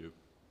weren't for you.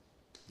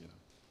 You know.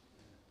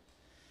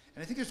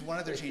 And I think there's one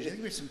other change. I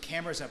think we have some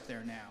cameras up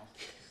there now.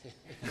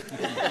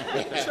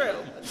 True.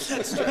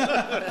 That's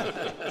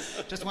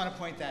true. Just want to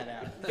point that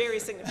out. Very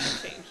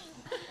significant change.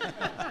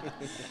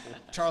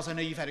 Charles, I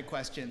know you've had a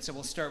question, so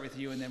we'll start with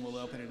you and then we'll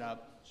open it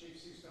up. Chief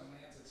Seastone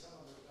lands at some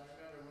of it. I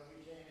remember when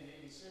we came in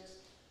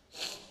 '86,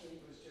 Wall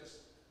Street was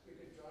just, you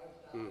could drive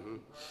down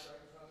and park right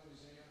in front of the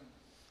museum. And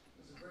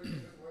it was a very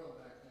different world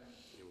back then.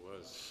 It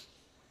was.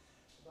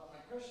 But my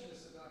question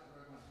is to Dr.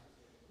 Birkmaier.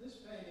 This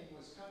painting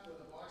was cut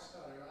with a box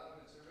cutter out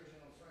of its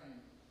original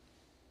frame.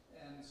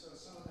 And so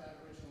some of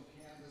that original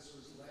canvas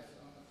was left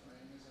on the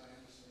frame, as I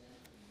understand.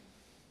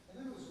 And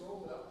then it was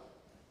rolled up.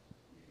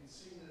 You can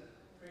see the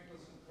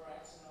crinkles and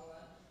cracks and all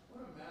that.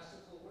 What a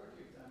masterful work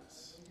you've done.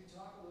 Can you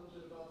talk a little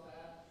bit about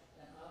that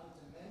and how the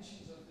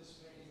dimensions of this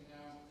painting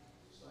now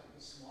slightly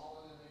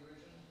smaller than the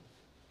original?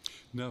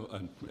 No,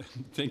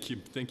 thank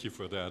you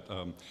for that.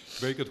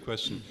 Very good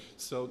question.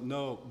 So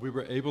no, we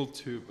were able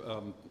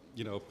to,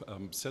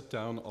 set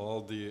down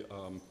all the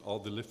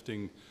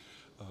lifting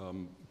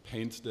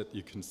paint that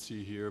you can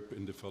see here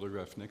in the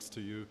photograph next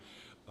to you,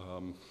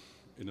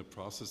 in a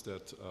process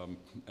that,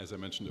 as I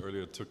mentioned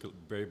earlier, took a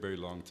very, very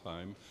long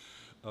time.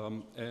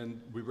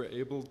 And we were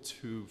able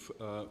to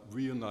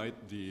reunite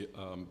the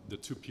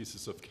two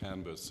pieces of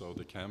canvas. So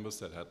the canvas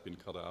that had been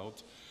cut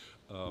out,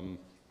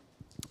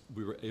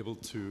 we were able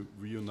to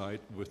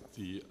reunite with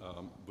the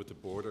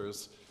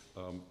borders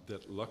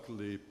that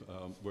luckily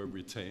were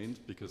retained,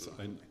 because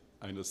I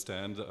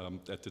understand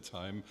at the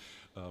time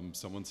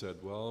someone said,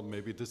 well,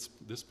 maybe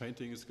this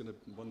painting is going to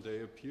one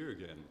day appear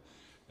again.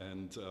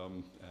 And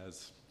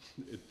as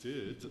it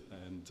did,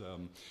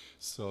 and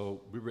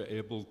so we were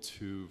able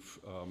to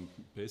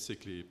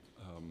basically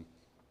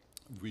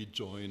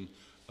rejoin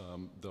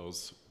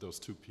those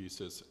two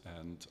pieces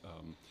and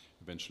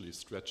eventually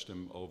stretch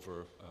them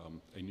over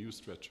a new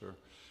stretcher.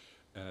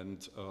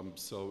 And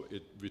so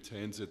it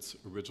retains its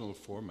original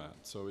format.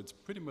 So it's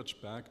pretty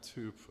much back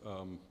to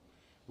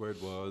where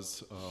it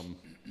was,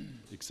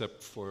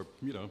 except for,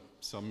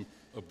 some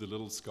of the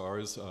little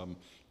scars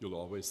you'll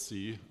always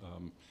see.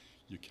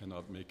 You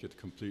cannot make it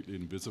completely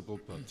invisible,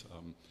 but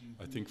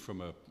I think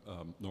from a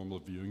normal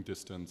viewing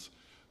distance,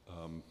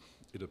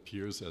 it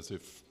appears as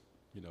if,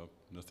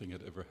 nothing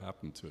had ever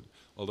happened to it.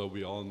 Although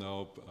we all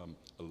know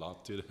a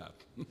lot did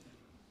happen.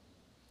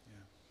 Yeah.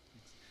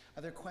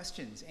 Other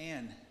questions?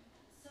 Anne?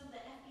 So the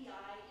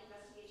FBI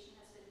investigation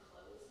has been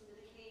closed into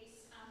the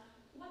case.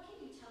 What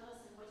can you tell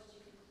us, and what did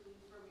you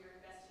conclude from your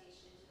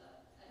investigation into the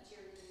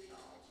interior of the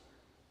altar?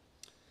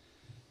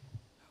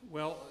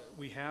 Well,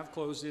 we have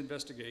closed the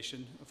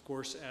investigation. Of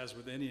course, as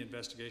with any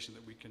investigation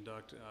that we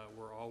conduct,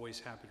 we're always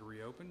happy to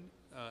reopen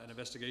an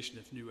investigation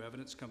if new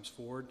evidence comes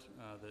forward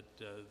that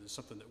is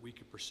something that we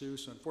could pursue.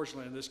 So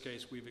unfortunately, in this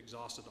case, we've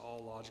exhausted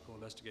all logical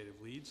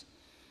investigative leads.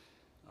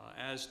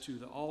 As to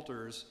the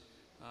altars,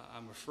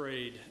 I'm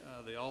afraid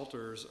the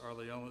altars are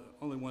the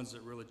only ones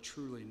that really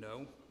truly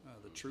know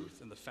the truth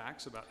and the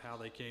facts about how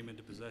they came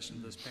into possession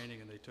of this painting,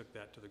 and they took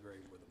that to the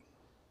grave with them.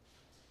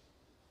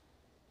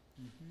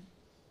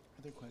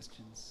 Mm-hmm. Other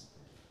questions?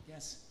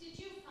 Yes? Did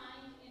you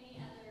find any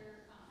other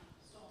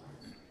stolen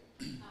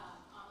art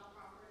on the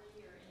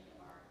property or any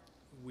of our?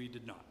 We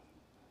did not.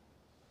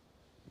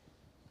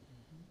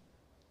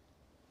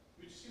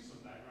 Could you just give some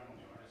background on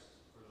the artist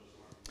for those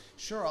who aren't?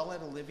 Sure, I'll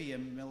let Olivia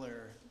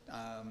Miller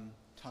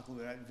talk a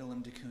little bit about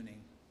Willem de Kooning.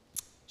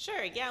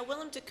 Sure, yeah,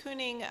 Willem de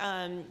Kooning,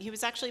 he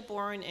was actually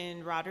born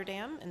in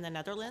Rotterdam in the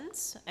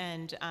Netherlands,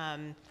 and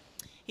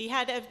he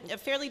had a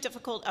fairly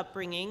difficult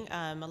upbringing,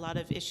 a lot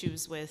of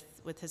issues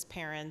with his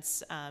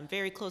parents,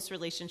 very close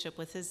relationship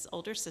with his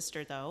older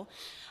sister, though.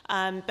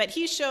 But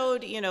he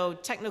showed,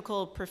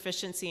 technical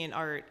proficiency in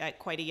art at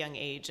quite a young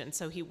age, and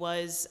so he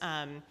was,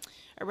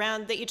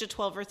 around the age of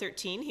 12 or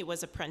 13, he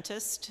was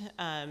apprenticed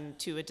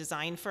to a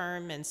design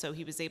firm, and so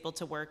he was able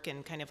to work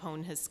and kind of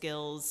hone his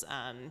skills,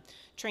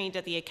 trained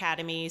at the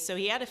academy, so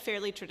he had a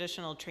fairly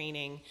traditional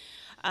training.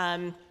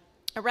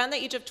 Around the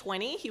age of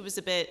 20, he was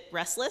a bit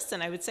restless,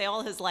 and I would say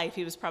all his life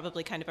he was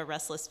probably kind of a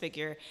restless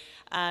figure.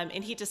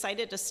 And he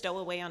decided to stow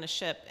away on a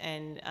ship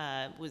and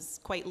was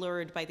quite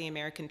lured by the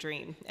American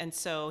dream. And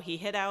so he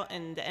hid out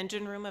in the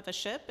engine room of a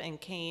ship and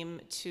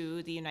came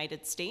to the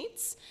United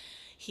States.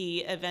 He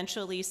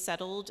eventually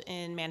settled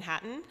in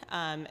Manhattan,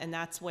 and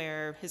that's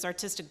where his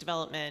artistic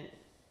development,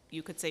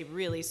 you could say,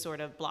 really sort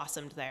of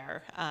blossomed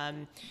there.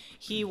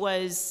 He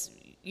was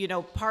you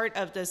know, part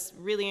of this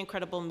really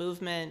incredible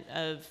movement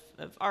of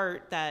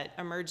art that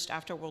emerged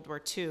after World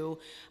War II.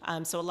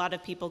 So a lot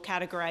of people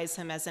categorize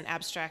him as an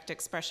abstract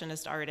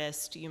expressionist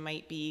artist. You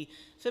might be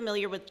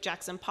familiar with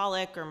Jackson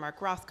Pollock or Mark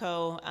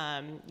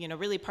Rothko, you know,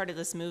 really part of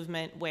this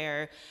movement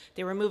where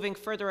they were moving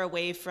further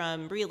away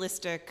from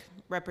realistic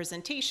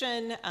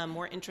representation,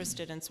 more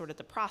interested in sort of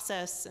the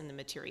process and the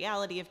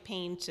materiality of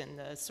paint and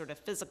the sort of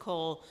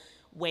physical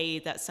way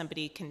that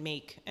somebody can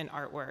make an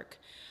artwork.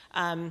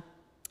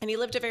 And he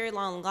lived a very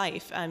long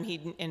life. He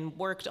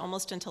worked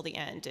almost until the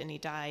end, and he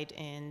died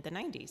in the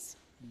 90s.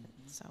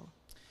 So,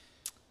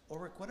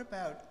 Ulrich, what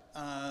about,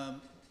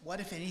 what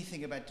if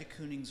anything about de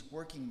Kooning's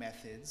working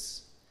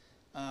methods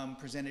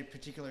presented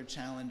particular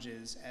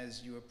challenges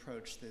as you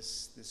approach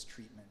this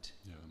treatment?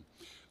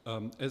 Yeah.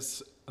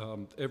 As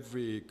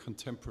every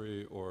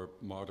contemporary or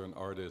modern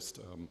artist,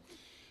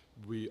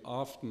 we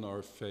often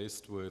are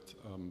faced with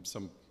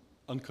some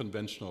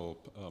unconventional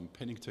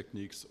painting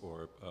techniques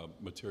or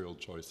material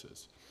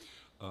choices,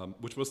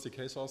 which was the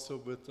case also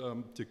with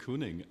de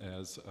Kooning,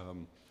 as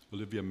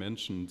Olivia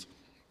mentioned.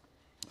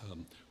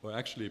 Well,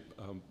 actually,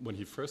 when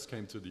he first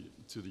came to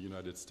the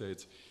United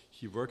States,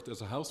 he worked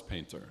as a house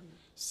painter.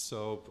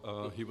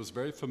 So he was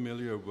very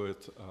familiar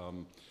with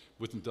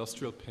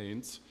industrial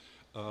paints,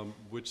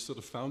 which sort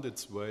of found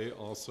its way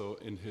also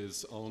in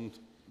his own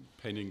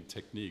painting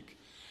technique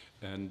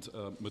and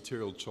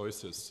material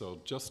choices. So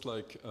just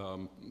like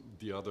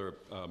the other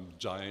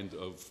giant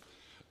of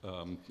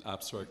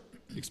abstract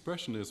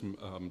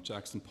expressionism,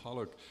 Jackson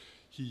Pollock,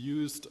 he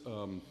used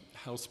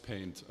house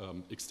paint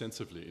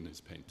extensively in his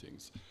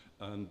paintings.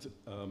 And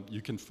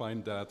you can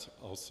find that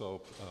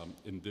also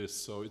in this.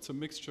 So it's a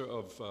mixture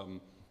of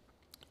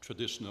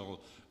traditional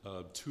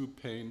tube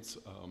paints,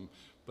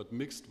 but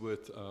mixed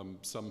with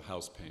some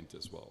house paint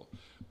as well.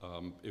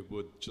 It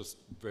would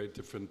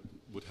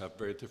have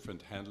very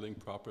different handling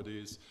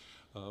properties,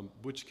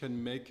 which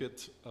can make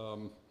it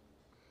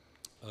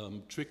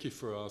tricky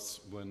for us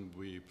when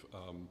we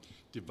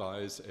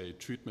devise a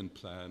treatment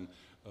plan,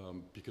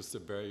 because the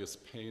various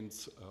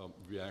paints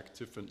react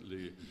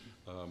differently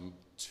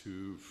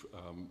to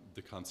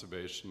the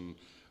conservation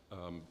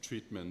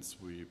treatments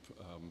we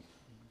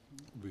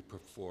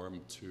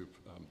perform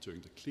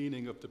during the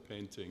cleaning of the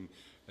painting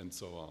and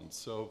so on.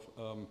 So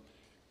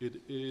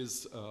it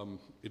is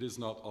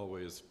not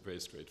always very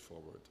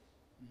straightforward.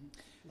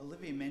 Mm-hmm.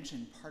 Olivia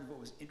mentioned part of what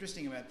was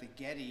interesting about the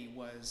Getty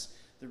was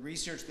the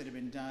research that had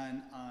been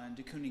done on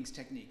de Kooning's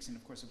techniques, and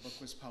of course a book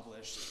was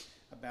published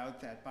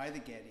about that by the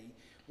Getty.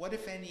 What,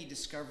 if any,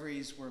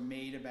 discoveries were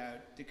made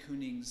about de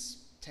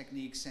Kooning's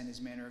techniques and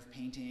his manner of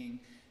painting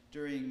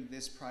during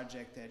this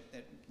project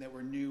that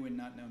were new and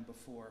not known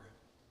before?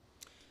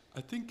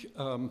 I think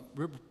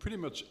we're pretty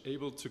much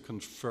able to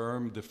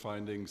confirm the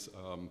findings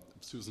of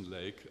Susan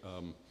Lake.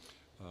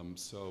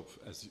 So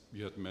as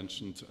you had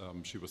mentioned,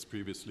 she was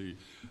previously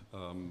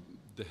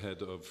the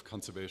head of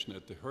conservation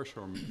at the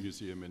Hirshhorn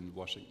Museum in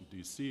Washington,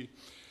 D.C.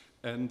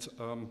 And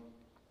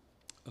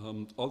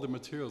all the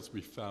materials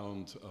we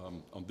found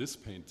on this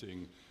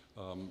painting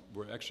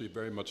were actually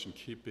very much in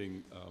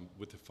keeping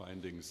with the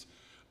findings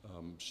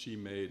she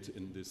made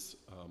in this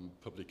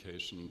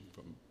publication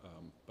from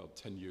about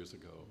 10 years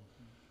ago.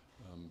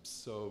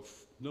 So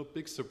no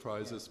big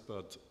surprises,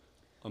 but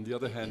on the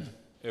other hand,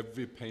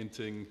 every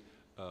painting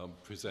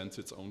presents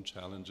its own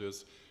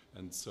challenges,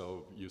 and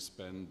so you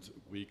spend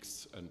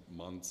weeks and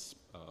months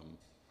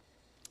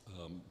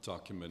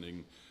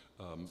documenting,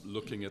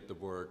 looking at the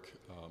work,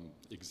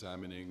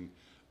 examining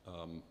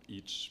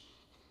each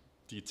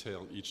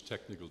detail, each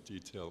technical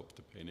detail of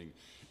the painting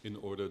in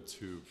order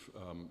to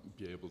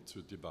be able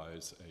to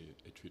devise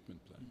a treatment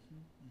plan. Mm-hmm,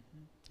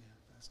 mm-hmm.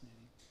 Yeah, fascinating.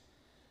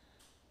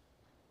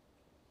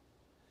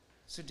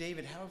 So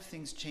David, how have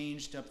things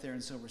changed up there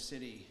in Silver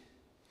City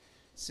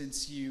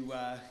since you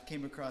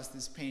came across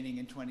this painting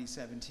in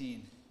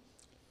 2017?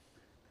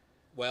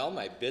 Well,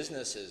 my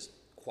business has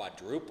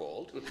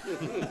quadrupled,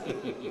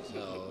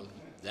 so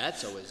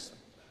that's always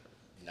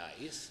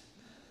nice.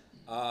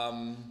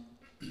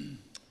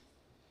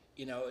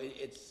 You know,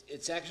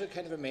 it's actually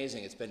kind of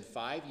amazing. It's been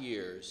 5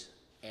 years,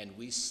 and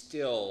we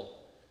still,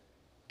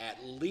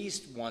 at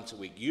least once a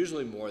week,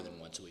 usually more than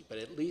once a week, but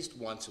at least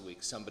once a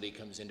week, somebody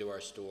comes into our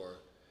store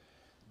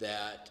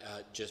that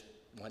just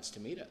wants to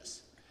meet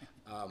us.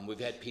 We've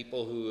had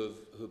people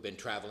who've been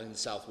traveling the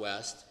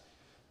Southwest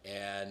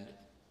and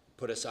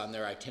put us on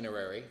their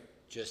itinerary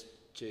just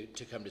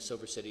to come to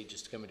Silver City,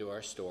 just to come into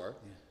our store,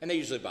 and they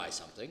usually buy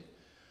something.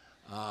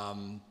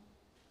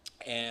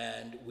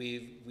 And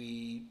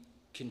we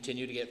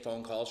continue to get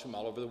phone calls from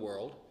all over the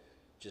world,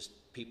 just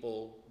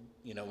people,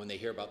 you know, when they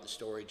hear about the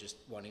story, just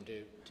wanting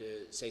to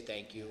say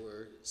thank you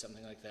or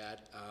something like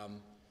that.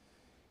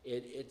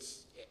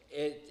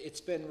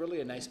 It's been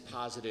really a nice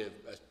positive,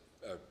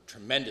 a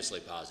tremendously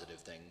positive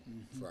thing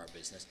for our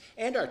business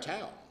and our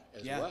town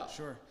as well. Yeah,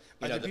 sure.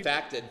 You know, the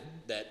fact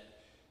that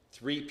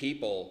 3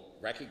 people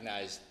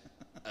recognized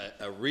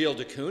a real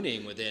de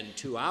Kooning within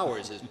 2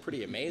 hours is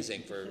pretty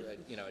amazing for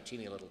you know, a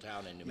teeny little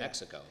town in New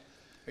Mexico.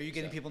 Are you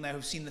getting people now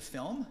who've seen the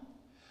film?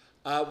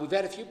 We've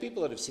had a few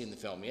people that have seen the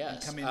film,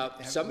 yes. come in, have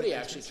Somebody looked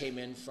at actually this? came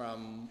in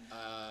from,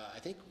 I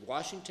think,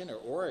 Washington or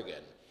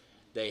Oregon.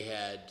 They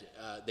had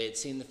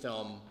seen the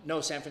film,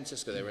 no, San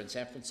Francisco. They were in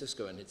San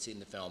Francisco and had seen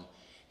the film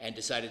and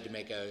decided to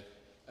make a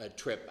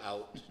trip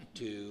out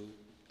to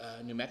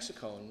New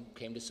Mexico and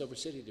came to Silver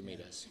City to meet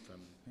us from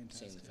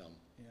seeing the film.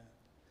 Yeah.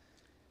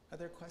 Are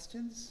there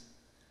questions?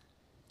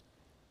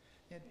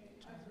 Yeah.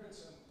 I've heard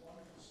some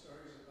wonderful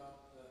stories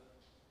about the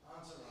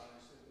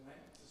entourage that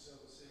went to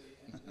Silver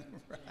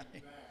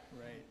Came back.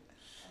 Right.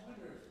 I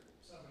wonder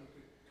if somebody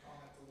could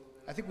comment a little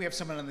bit. I think we have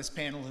someone on this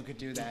panel who could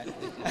do that.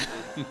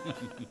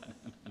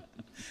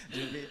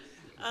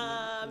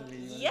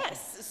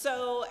 Yes.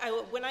 So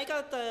when I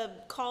got the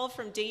call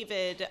from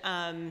David,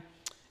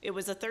 it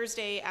was a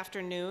Thursday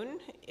afternoon.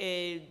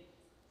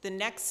 The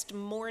next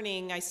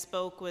morning, I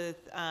spoke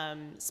with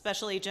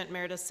Special Agent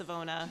Meredith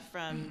Savona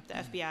from the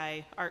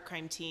FBI art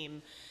crime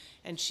team,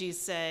 and she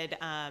said,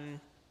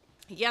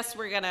 yes,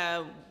 we're going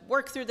to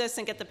work through this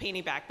and get the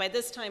painting back. By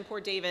this time,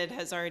 poor David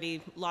has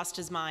already lost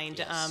his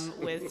mind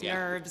with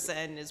nerves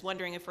and is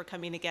wondering if we're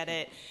coming to get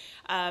it.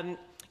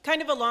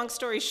 Kind of a long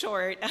story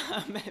short,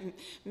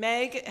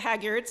 Meg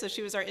Haggard, so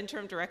she was our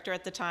interim director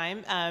at the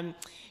time,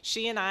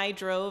 she and I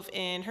drove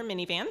in her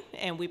minivan,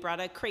 and we brought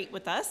a crate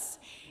with us.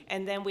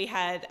 And then we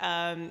had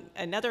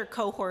another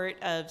cohort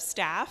of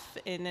staff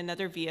in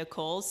another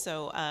vehicle.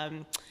 So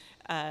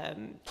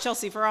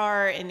Chelsea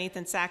Farrar and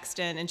Nathan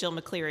Saxton and Jill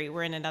McCleary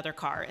were in another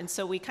car. And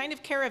so we kind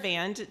of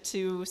caravanned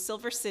to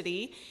Silver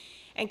City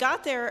and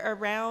got there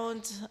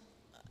around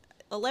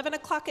 11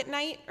 o'clock at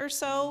night or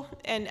so.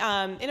 And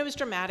it was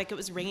dramatic. It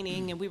was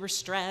raining and we were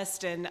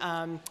stressed. And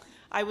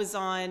I was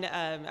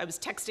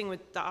texting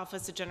with the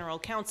Office of General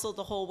Counsel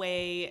the whole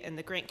way, and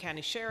the Grant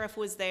County Sheriff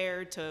was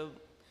there to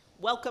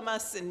welcome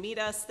us and meet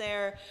us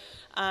there.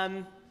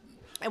 And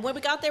when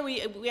we got there,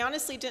 we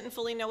honestly didn't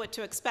fully know what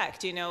to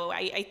expect. You know,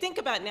 I think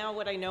about now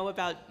what I know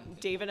about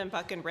David and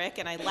Buck and Rick,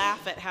 and I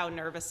laugh at how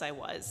nervous I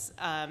was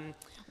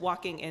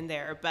walking in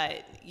there.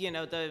 But, you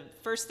know, the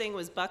first thing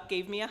was Buck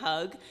gave me a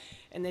hug,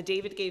 and then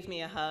David gave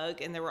me a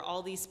hug, and there were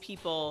all these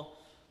people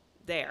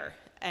there.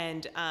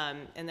 And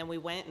then we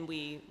went and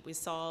we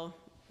saw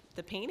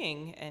the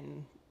painting,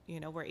 and,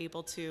 you know, were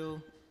able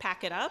to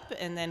pack it up,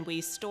 and then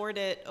we stored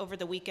it over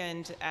the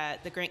weekend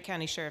at the Grant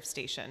County Sheriff's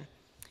Station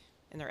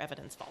in their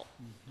evidence vault.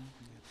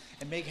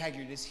 Mm-hmm. And Meg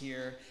Haggard is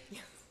here,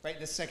 right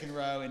in the second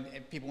row, and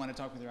if people want to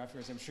talk with her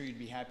afterwards, I'm sure you'd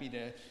be happy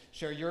to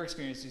share your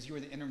experiences. You were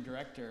the interim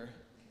director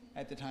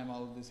at the time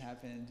all of this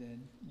happened,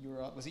 and you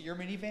were, was it your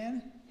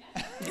minivan?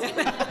 Yeah.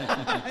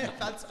 I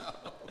thought so.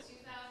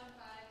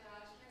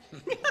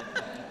 2005 Dodge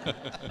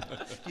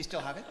Caravan. Do you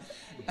still have it?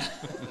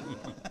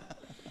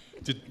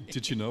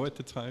 Did you know at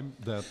the time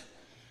that,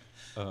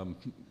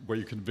 were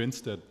you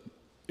convinced that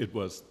it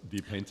was the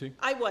painting?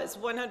 I was,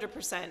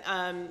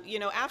 100%. You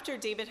know, after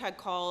David had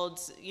called,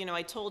 you know,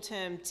 I told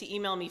him to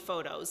email me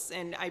photos,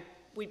 and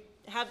we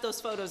have those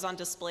photos on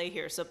display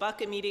here. So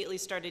Buck immediately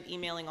started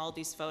emailing all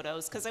these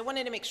photos because I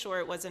wanted to make sure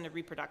it wasn't a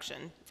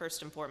reproduction,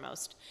 first and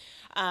foremost.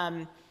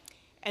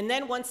 And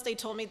then once they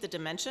told me the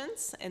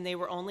dimensions, and they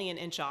were only an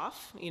inch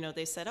off, you know,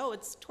 they said, oh,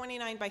 it's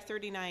 29 by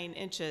 39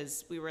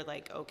 inches. We were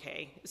like,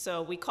 okay.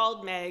 So we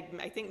called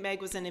Meg. I think Meg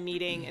was in a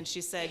meeting, and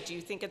she said, do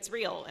you think it's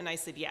real? And I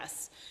said,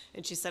 yes.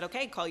 And she said,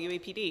 okay, call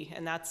UAPD.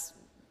 And that's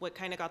what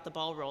kind of got the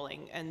ball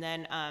rolling. And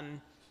then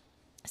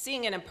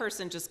seeing it in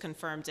person just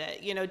confirmed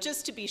it, you know,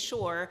 just to be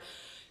sure,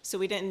 so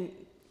we didn't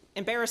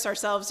embarrass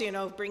ourselves, you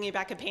know, bringing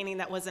back a painting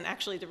that wasn't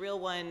actually the real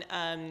one.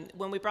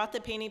 When we brought the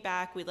painting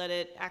back, we let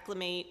it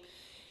acclimate.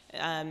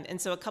 And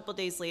so a couple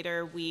days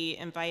later, we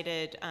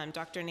invited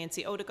Dr.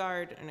 Nancy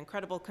Odegaard, an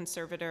incredible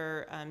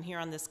conservator here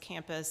on this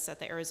campus at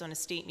the Arizona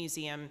State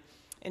Museum,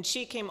 and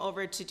she came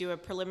over to do a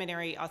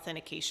preliminary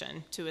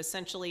authentication to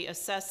essentially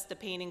assess the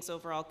painting's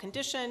overall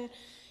condition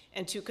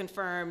and to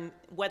confirm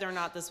whether or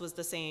not this was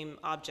the same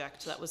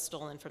object that was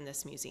stolen from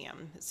this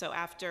museum. So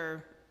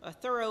after a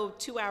thorough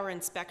 2-hour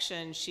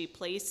inspection, she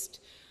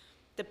placed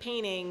the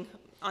painting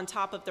on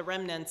top of the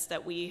remnants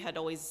that we had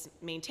always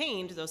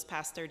maintained those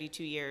past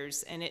 32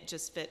 years, and it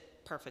just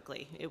fit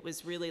perfectly. It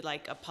was really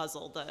like a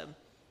puzzle. The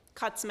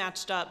cuts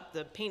matched up,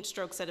 the paint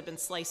strokes that had been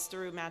sliced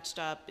through matched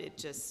up.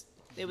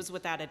 It was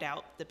without a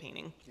doubt the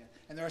painting. Yeah.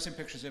 And there are some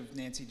pictures of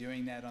Nancy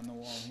doing that on the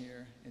wall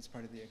here. It's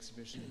part of the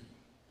exhibition.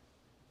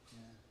 Yeah.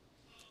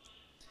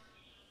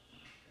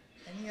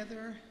 Any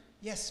other?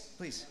 Yes,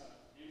 please.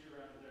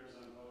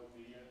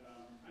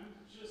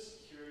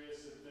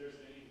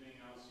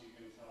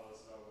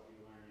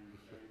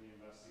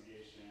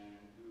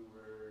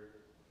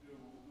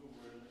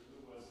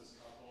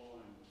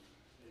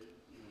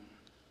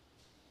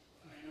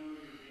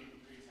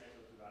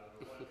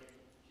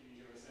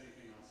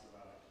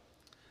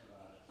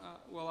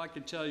 Well, I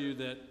can tell you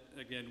that,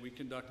 again, we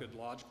conducted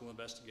logical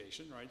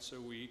investigation, right? So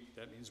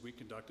that means we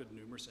conducted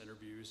numerous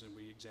interviews and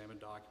we examined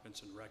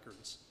documents and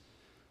records.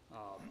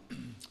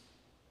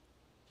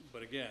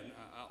 But again,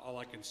 all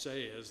I can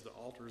say is the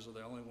alters are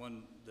the only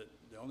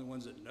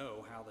ones that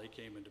know how they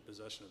came into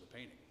possession of the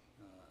painting.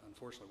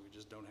 Unfortunately, we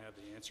just don't have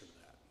the answer to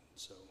that.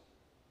 So,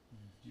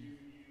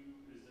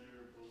 Is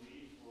there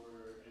belief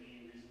or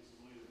any reason to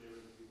believe that they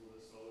were the people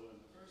that stole it in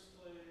the first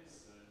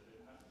place? Do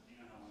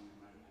you know how long they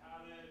might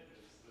have had it?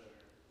 Is there...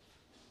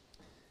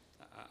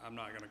 I'm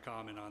not going to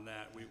comment on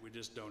that. We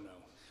just don't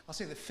know. I'll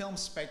say the film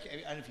I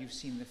don't know if you've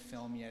seen the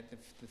film yet.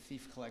 The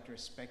thief collector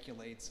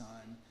speculates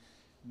on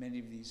many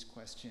of these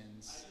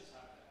questions. I just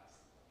have to ask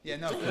them. Yeah,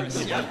 no, of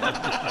course.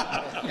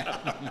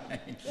 Yeah.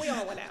 We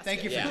all want to ask.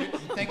 Thank you Yeah.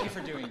 thank you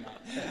for doing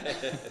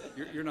that.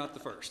 You're not the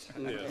first.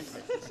 Yeah.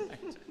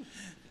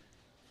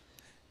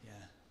 Yeah.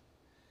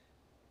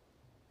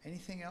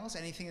 Anything else?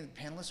 Anything that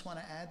the panelists want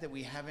to add that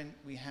we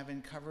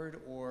haven't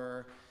covered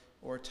or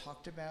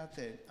talked about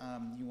that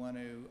you want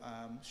to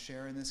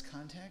share in this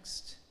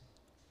context?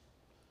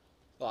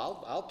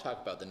 Well, I'll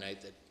talk about the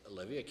night that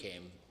Olivia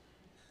came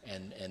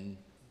and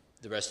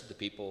the rest of the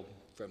people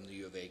from the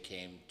U of A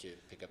came to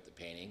pick up the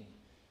painting.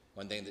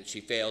 One thing that she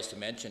fails to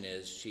mention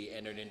is she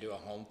entered into a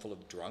home full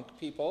of drunk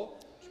people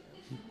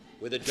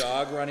with a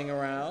dog running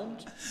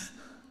around.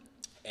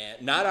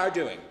 And not our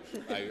doing,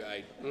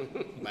 I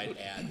might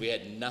add. We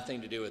had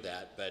nothing to do with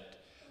that, but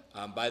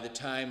by the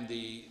time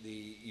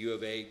the U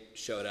of A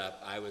showed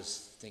up, I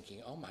was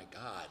thinking, oh my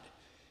God,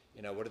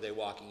 what are they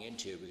walking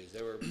into? Because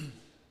there were,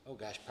 oh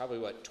gosh,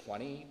 probably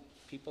 20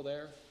 people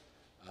there.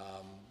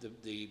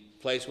 The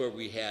place where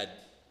we had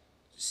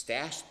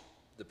stashed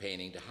the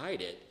painting to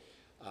hide it,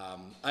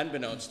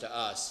 unbeknownst to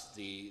us,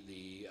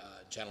 the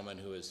gentleman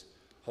who was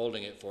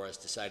holding it for us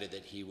decided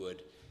that he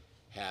would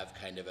have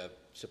kind of a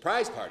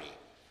surprise party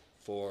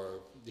for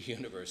the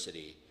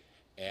university.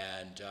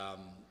 And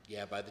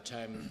yeah, by the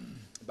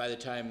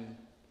time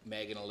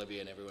Meg and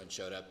Olivia and everyone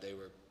showed up, they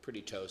were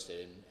pretty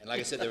toasted. And like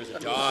I said, there was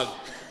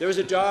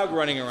a dog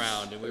running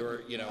around, and we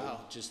were,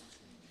 Wow. just,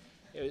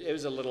 it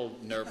was a little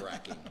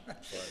nerve-wracking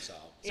for us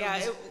all.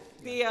 Yeah,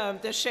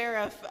 the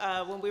sheriff,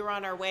 when we were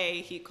on our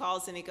way, he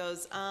calls and he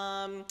goes,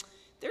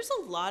 there's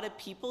a lot of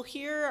people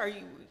here.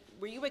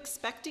 Were you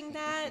expecting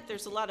that?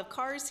 There's a lot of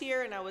cars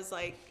here. And I was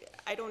like,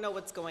 I don't know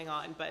what's going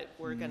on, but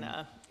we're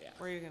gonna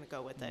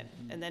go with it.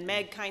 And then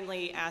Meg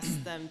kindly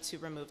asked them to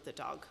remove the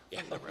dog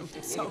from the room.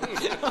 So.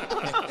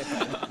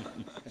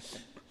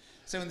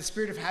 So in the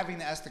spirit of having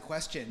to ask the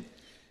question,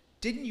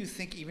 didn't you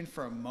think even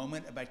for a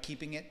moment about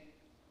keeping it?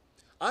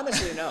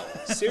 Honestly, no.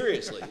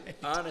 Seriously,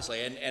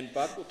 honestly, and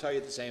Buck will tell you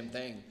the same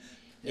thing.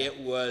 Yeah. It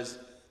was,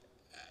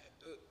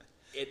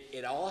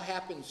 it all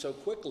happened so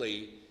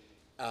quickly,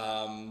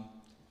 and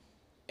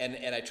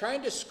I try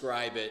and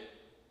describe it.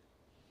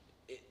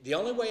 The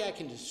only way I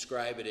can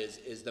describe it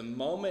is the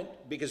moment,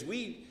 because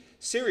we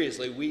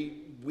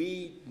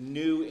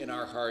knew in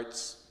our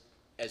hearts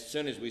as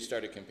soon as we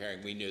started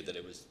comparing, we knew that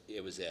it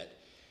was it,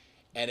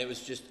 and it was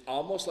just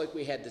almost like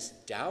we had this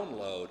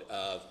download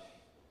of.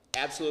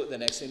 Absolutely, the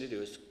next thing to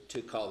do is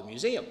to call the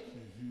museum,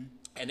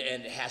 and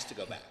it has to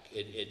go back.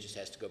 It just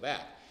has to go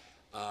back.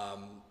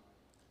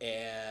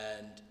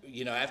 And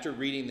after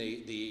reading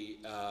the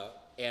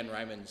Anne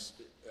Ryman's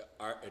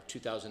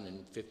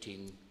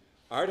 2015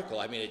 article,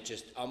 I mean, it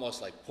just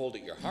almost like pulled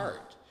at your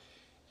heart,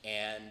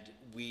 and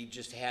we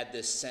just had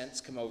this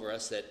sense come over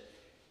us that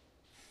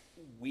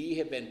we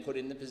have been put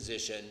in the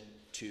position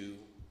to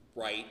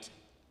right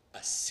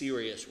a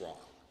serious wrong.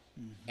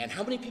 And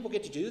how many people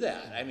get to do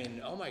that? I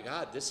mean, oh my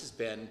God, this has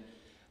been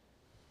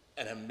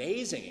an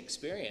amazing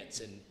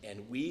experience,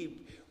 and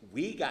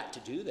we got to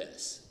do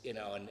this,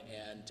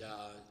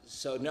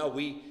 so no,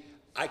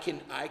 I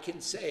can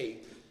say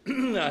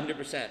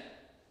 100%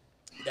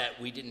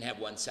 that we didn't have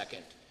 1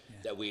 second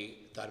that we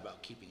thought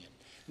about keeping it.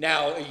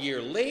 Now a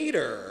year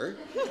later,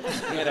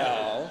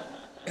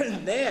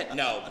 then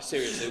no,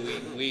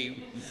 seriously,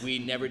 we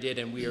never did,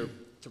 and we are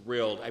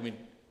thrilled. I mean,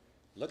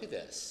 look at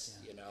this,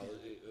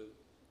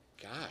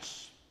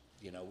 gosh,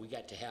 we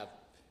got to have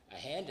a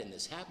hand in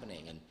this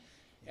happening, and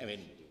I mean,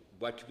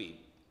 what could be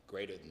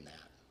greater than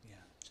that? Yeah,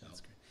 so.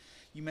 That's great.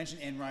 You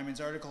mentioned Anne Ryman's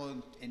article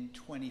in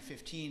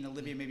 2015.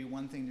 Olivia, maybe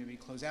one thing to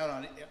close out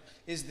on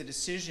is the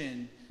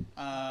decision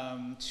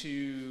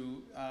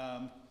to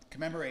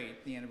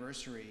commemorate the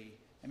anniversary,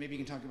 and maybe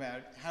you can talk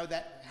about how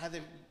the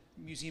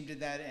museum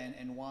did that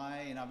and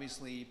why, and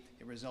obviously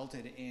it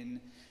resulted in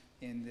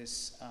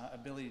this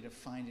ability to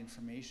find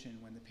information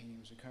when the painting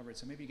was recovered.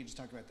 So maybe you could just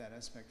talk about that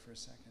aspect for a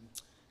second.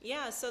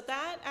 Yeah, so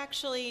that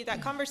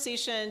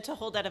conversation to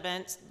hold that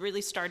event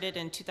really started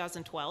in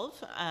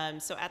 2012.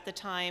 So at the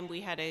time, we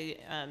had a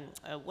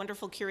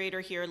wonderful curator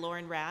here,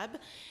 Lauren Rabb,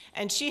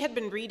 and she had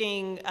been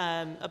reading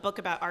a book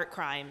about art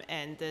crime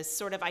and this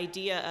sort of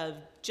idea of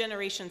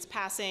generations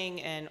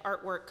passing and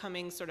artwork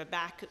coming sort of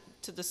back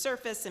to the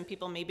surface and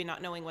people maybe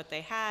not knowing what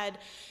they had,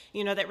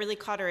 that really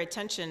caught her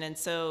attention. And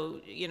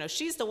so,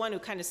 she's the one who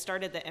kind of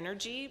started the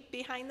energy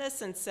behind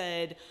this and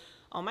said,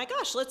 oh my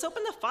gosh, let's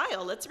open the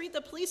file, let's read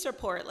the police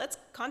report, let's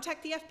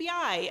contact the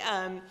FBI.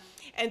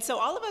 And so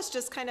all of us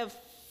just kind of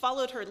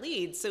followed her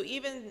lead. So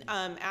even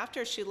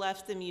after she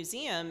left the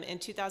museum in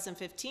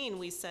 2015,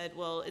 we said,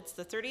 well, it's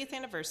the 30th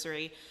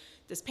anniversary.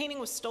 This painting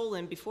was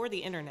stolen before the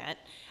internet.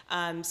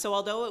 So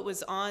although it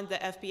was on the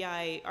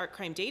FBI art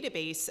crime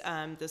database,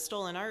 the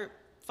stolen art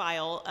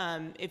file.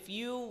 If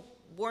you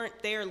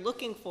weren't there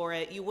looking for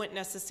it, you wouldn't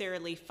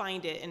necessarily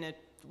find it in a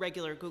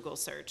regular Google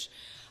search.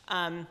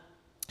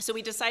 So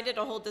we decided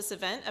to hold this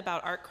event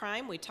about art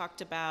crime. We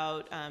talked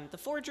about the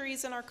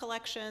forgeries in our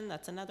collection.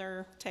 That's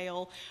another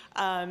tale.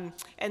 And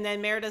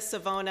then Meredith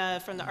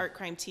Savona from the art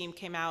crime team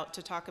came out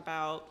to talk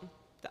about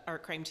the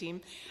art crime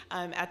team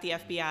at the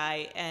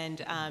FBI.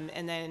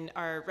 And then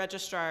our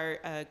registrar,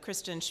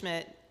 Kristen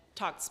Schmidt,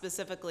 talked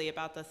specifically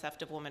about the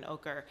theft of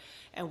Woman-Ochre.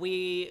 And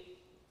we,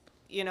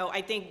 you know,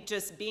 I think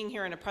just being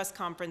here in a press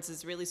conference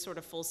is really sort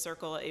of full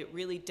circle. It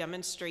really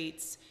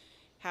demonstrates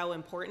how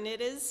important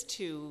it is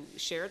to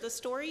share the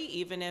story,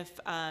 even if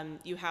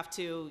you have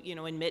to, you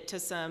know, admit to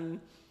some,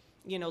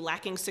 you know,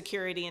 lacking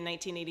security in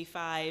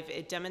 1985.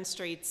 It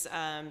demonstrates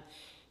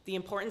the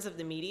importance of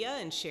the media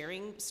and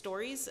sharing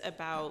stories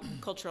about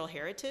cultural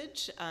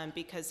heritage,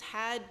 because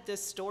had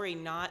this story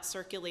not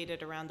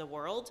circulated around the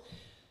world,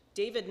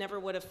 David never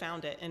would have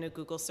found it in a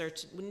Google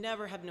search, would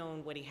never have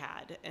known what he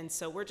had. And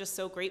so we're just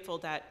so grateful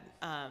that,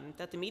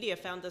 that the media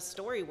found this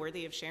story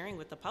worthy of sharing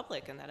with the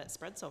public and that it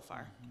spread so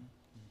far.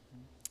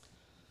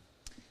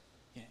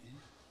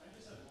 I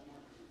just have one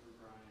more question for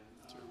Brian.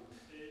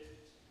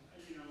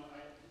 You know,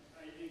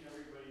 I think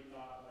everybody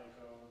thought like,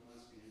 oh, it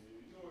must be in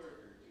New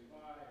York or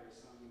Dubai or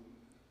something.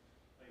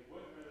 Like,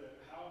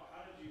 how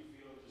did you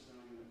feel just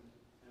knowing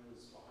that it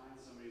was behind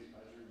somebody's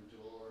bedroom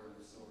door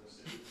in Silver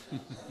City?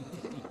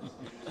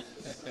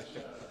 It's just such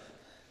a,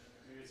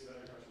 maybe it's a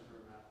better question for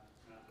a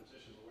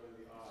mathematician, but what are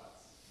the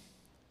odds?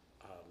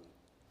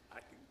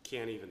 I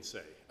can't even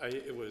say.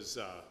 It was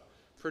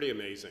pretty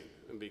amazing,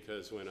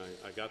 because when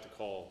I got the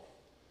call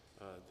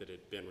that it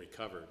had been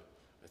recovered,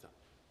 I thought,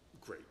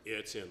 great,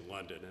 it's in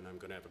London, and I'm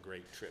going to have a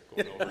great trip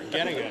going over and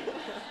getting it.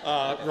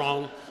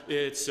 Wrong,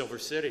 it's Silver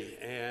City.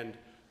 And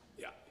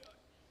yeah,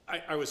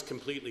 I was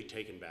completely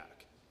taken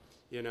back.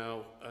 You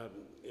know,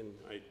 and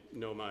I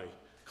know my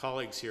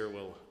colleagues here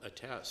will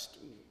attest,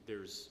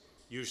 there's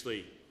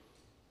usually,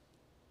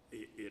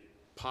 it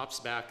pops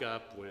back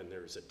up when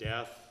there's a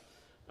death,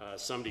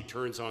 somebody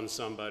turns on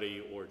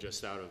somebody, or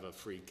just out of a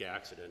freak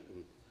accident.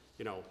 And,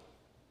 you know,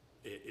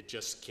 it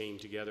just came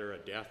together, a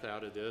death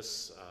out of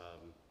this.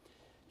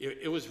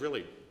 It was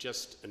really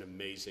just an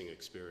amazing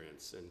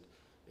experience.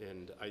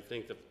 And I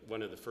think that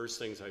one of the first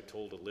things I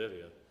told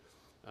Olivia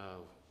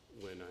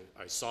when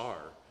I saw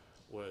her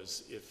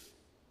was,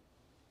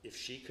 if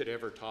she could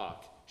ever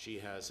talk, she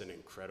has an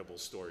incredible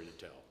story to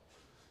tell.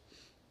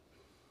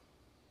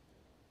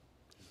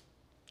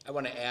 I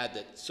want to add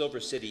that Silver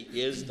City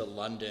is the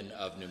London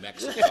of New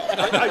Mexico.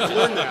 I've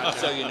learned that.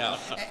 So you know.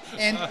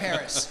 And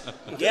Paris.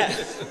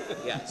 Yes,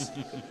 yes.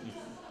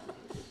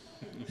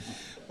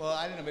 Well,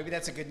 I don't know, maybe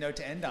that's a good note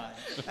to end on.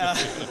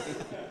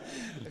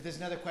 If there's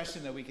another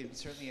question, though, we could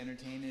certainly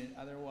entertain it.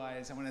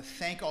 Otherwise, I want to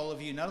thank all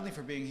of you, not only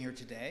for being here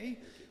today,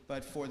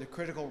 but for the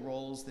critical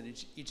roles that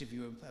each of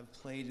you have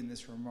played in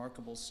this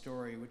remarkable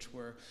story, which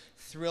we're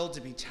thrilled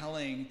to be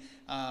telling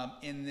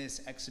in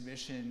this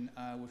exhibition,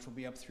 which will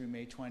be up through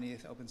May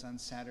 20th, opens on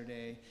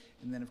Saturday,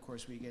 and then, of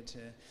course, we get to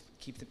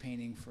keep the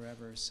painting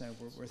forever. So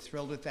we're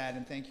thrilled with that,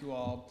 and thank you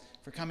all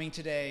for coming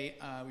today.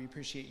 We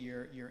appreciate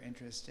your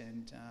interest,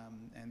 and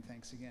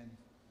thanks again.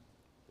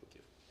 Thank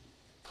you.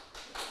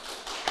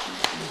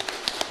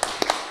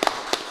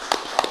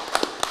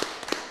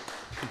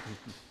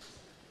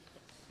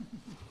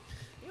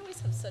 You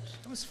always have such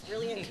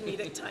brilliant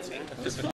comedic timing.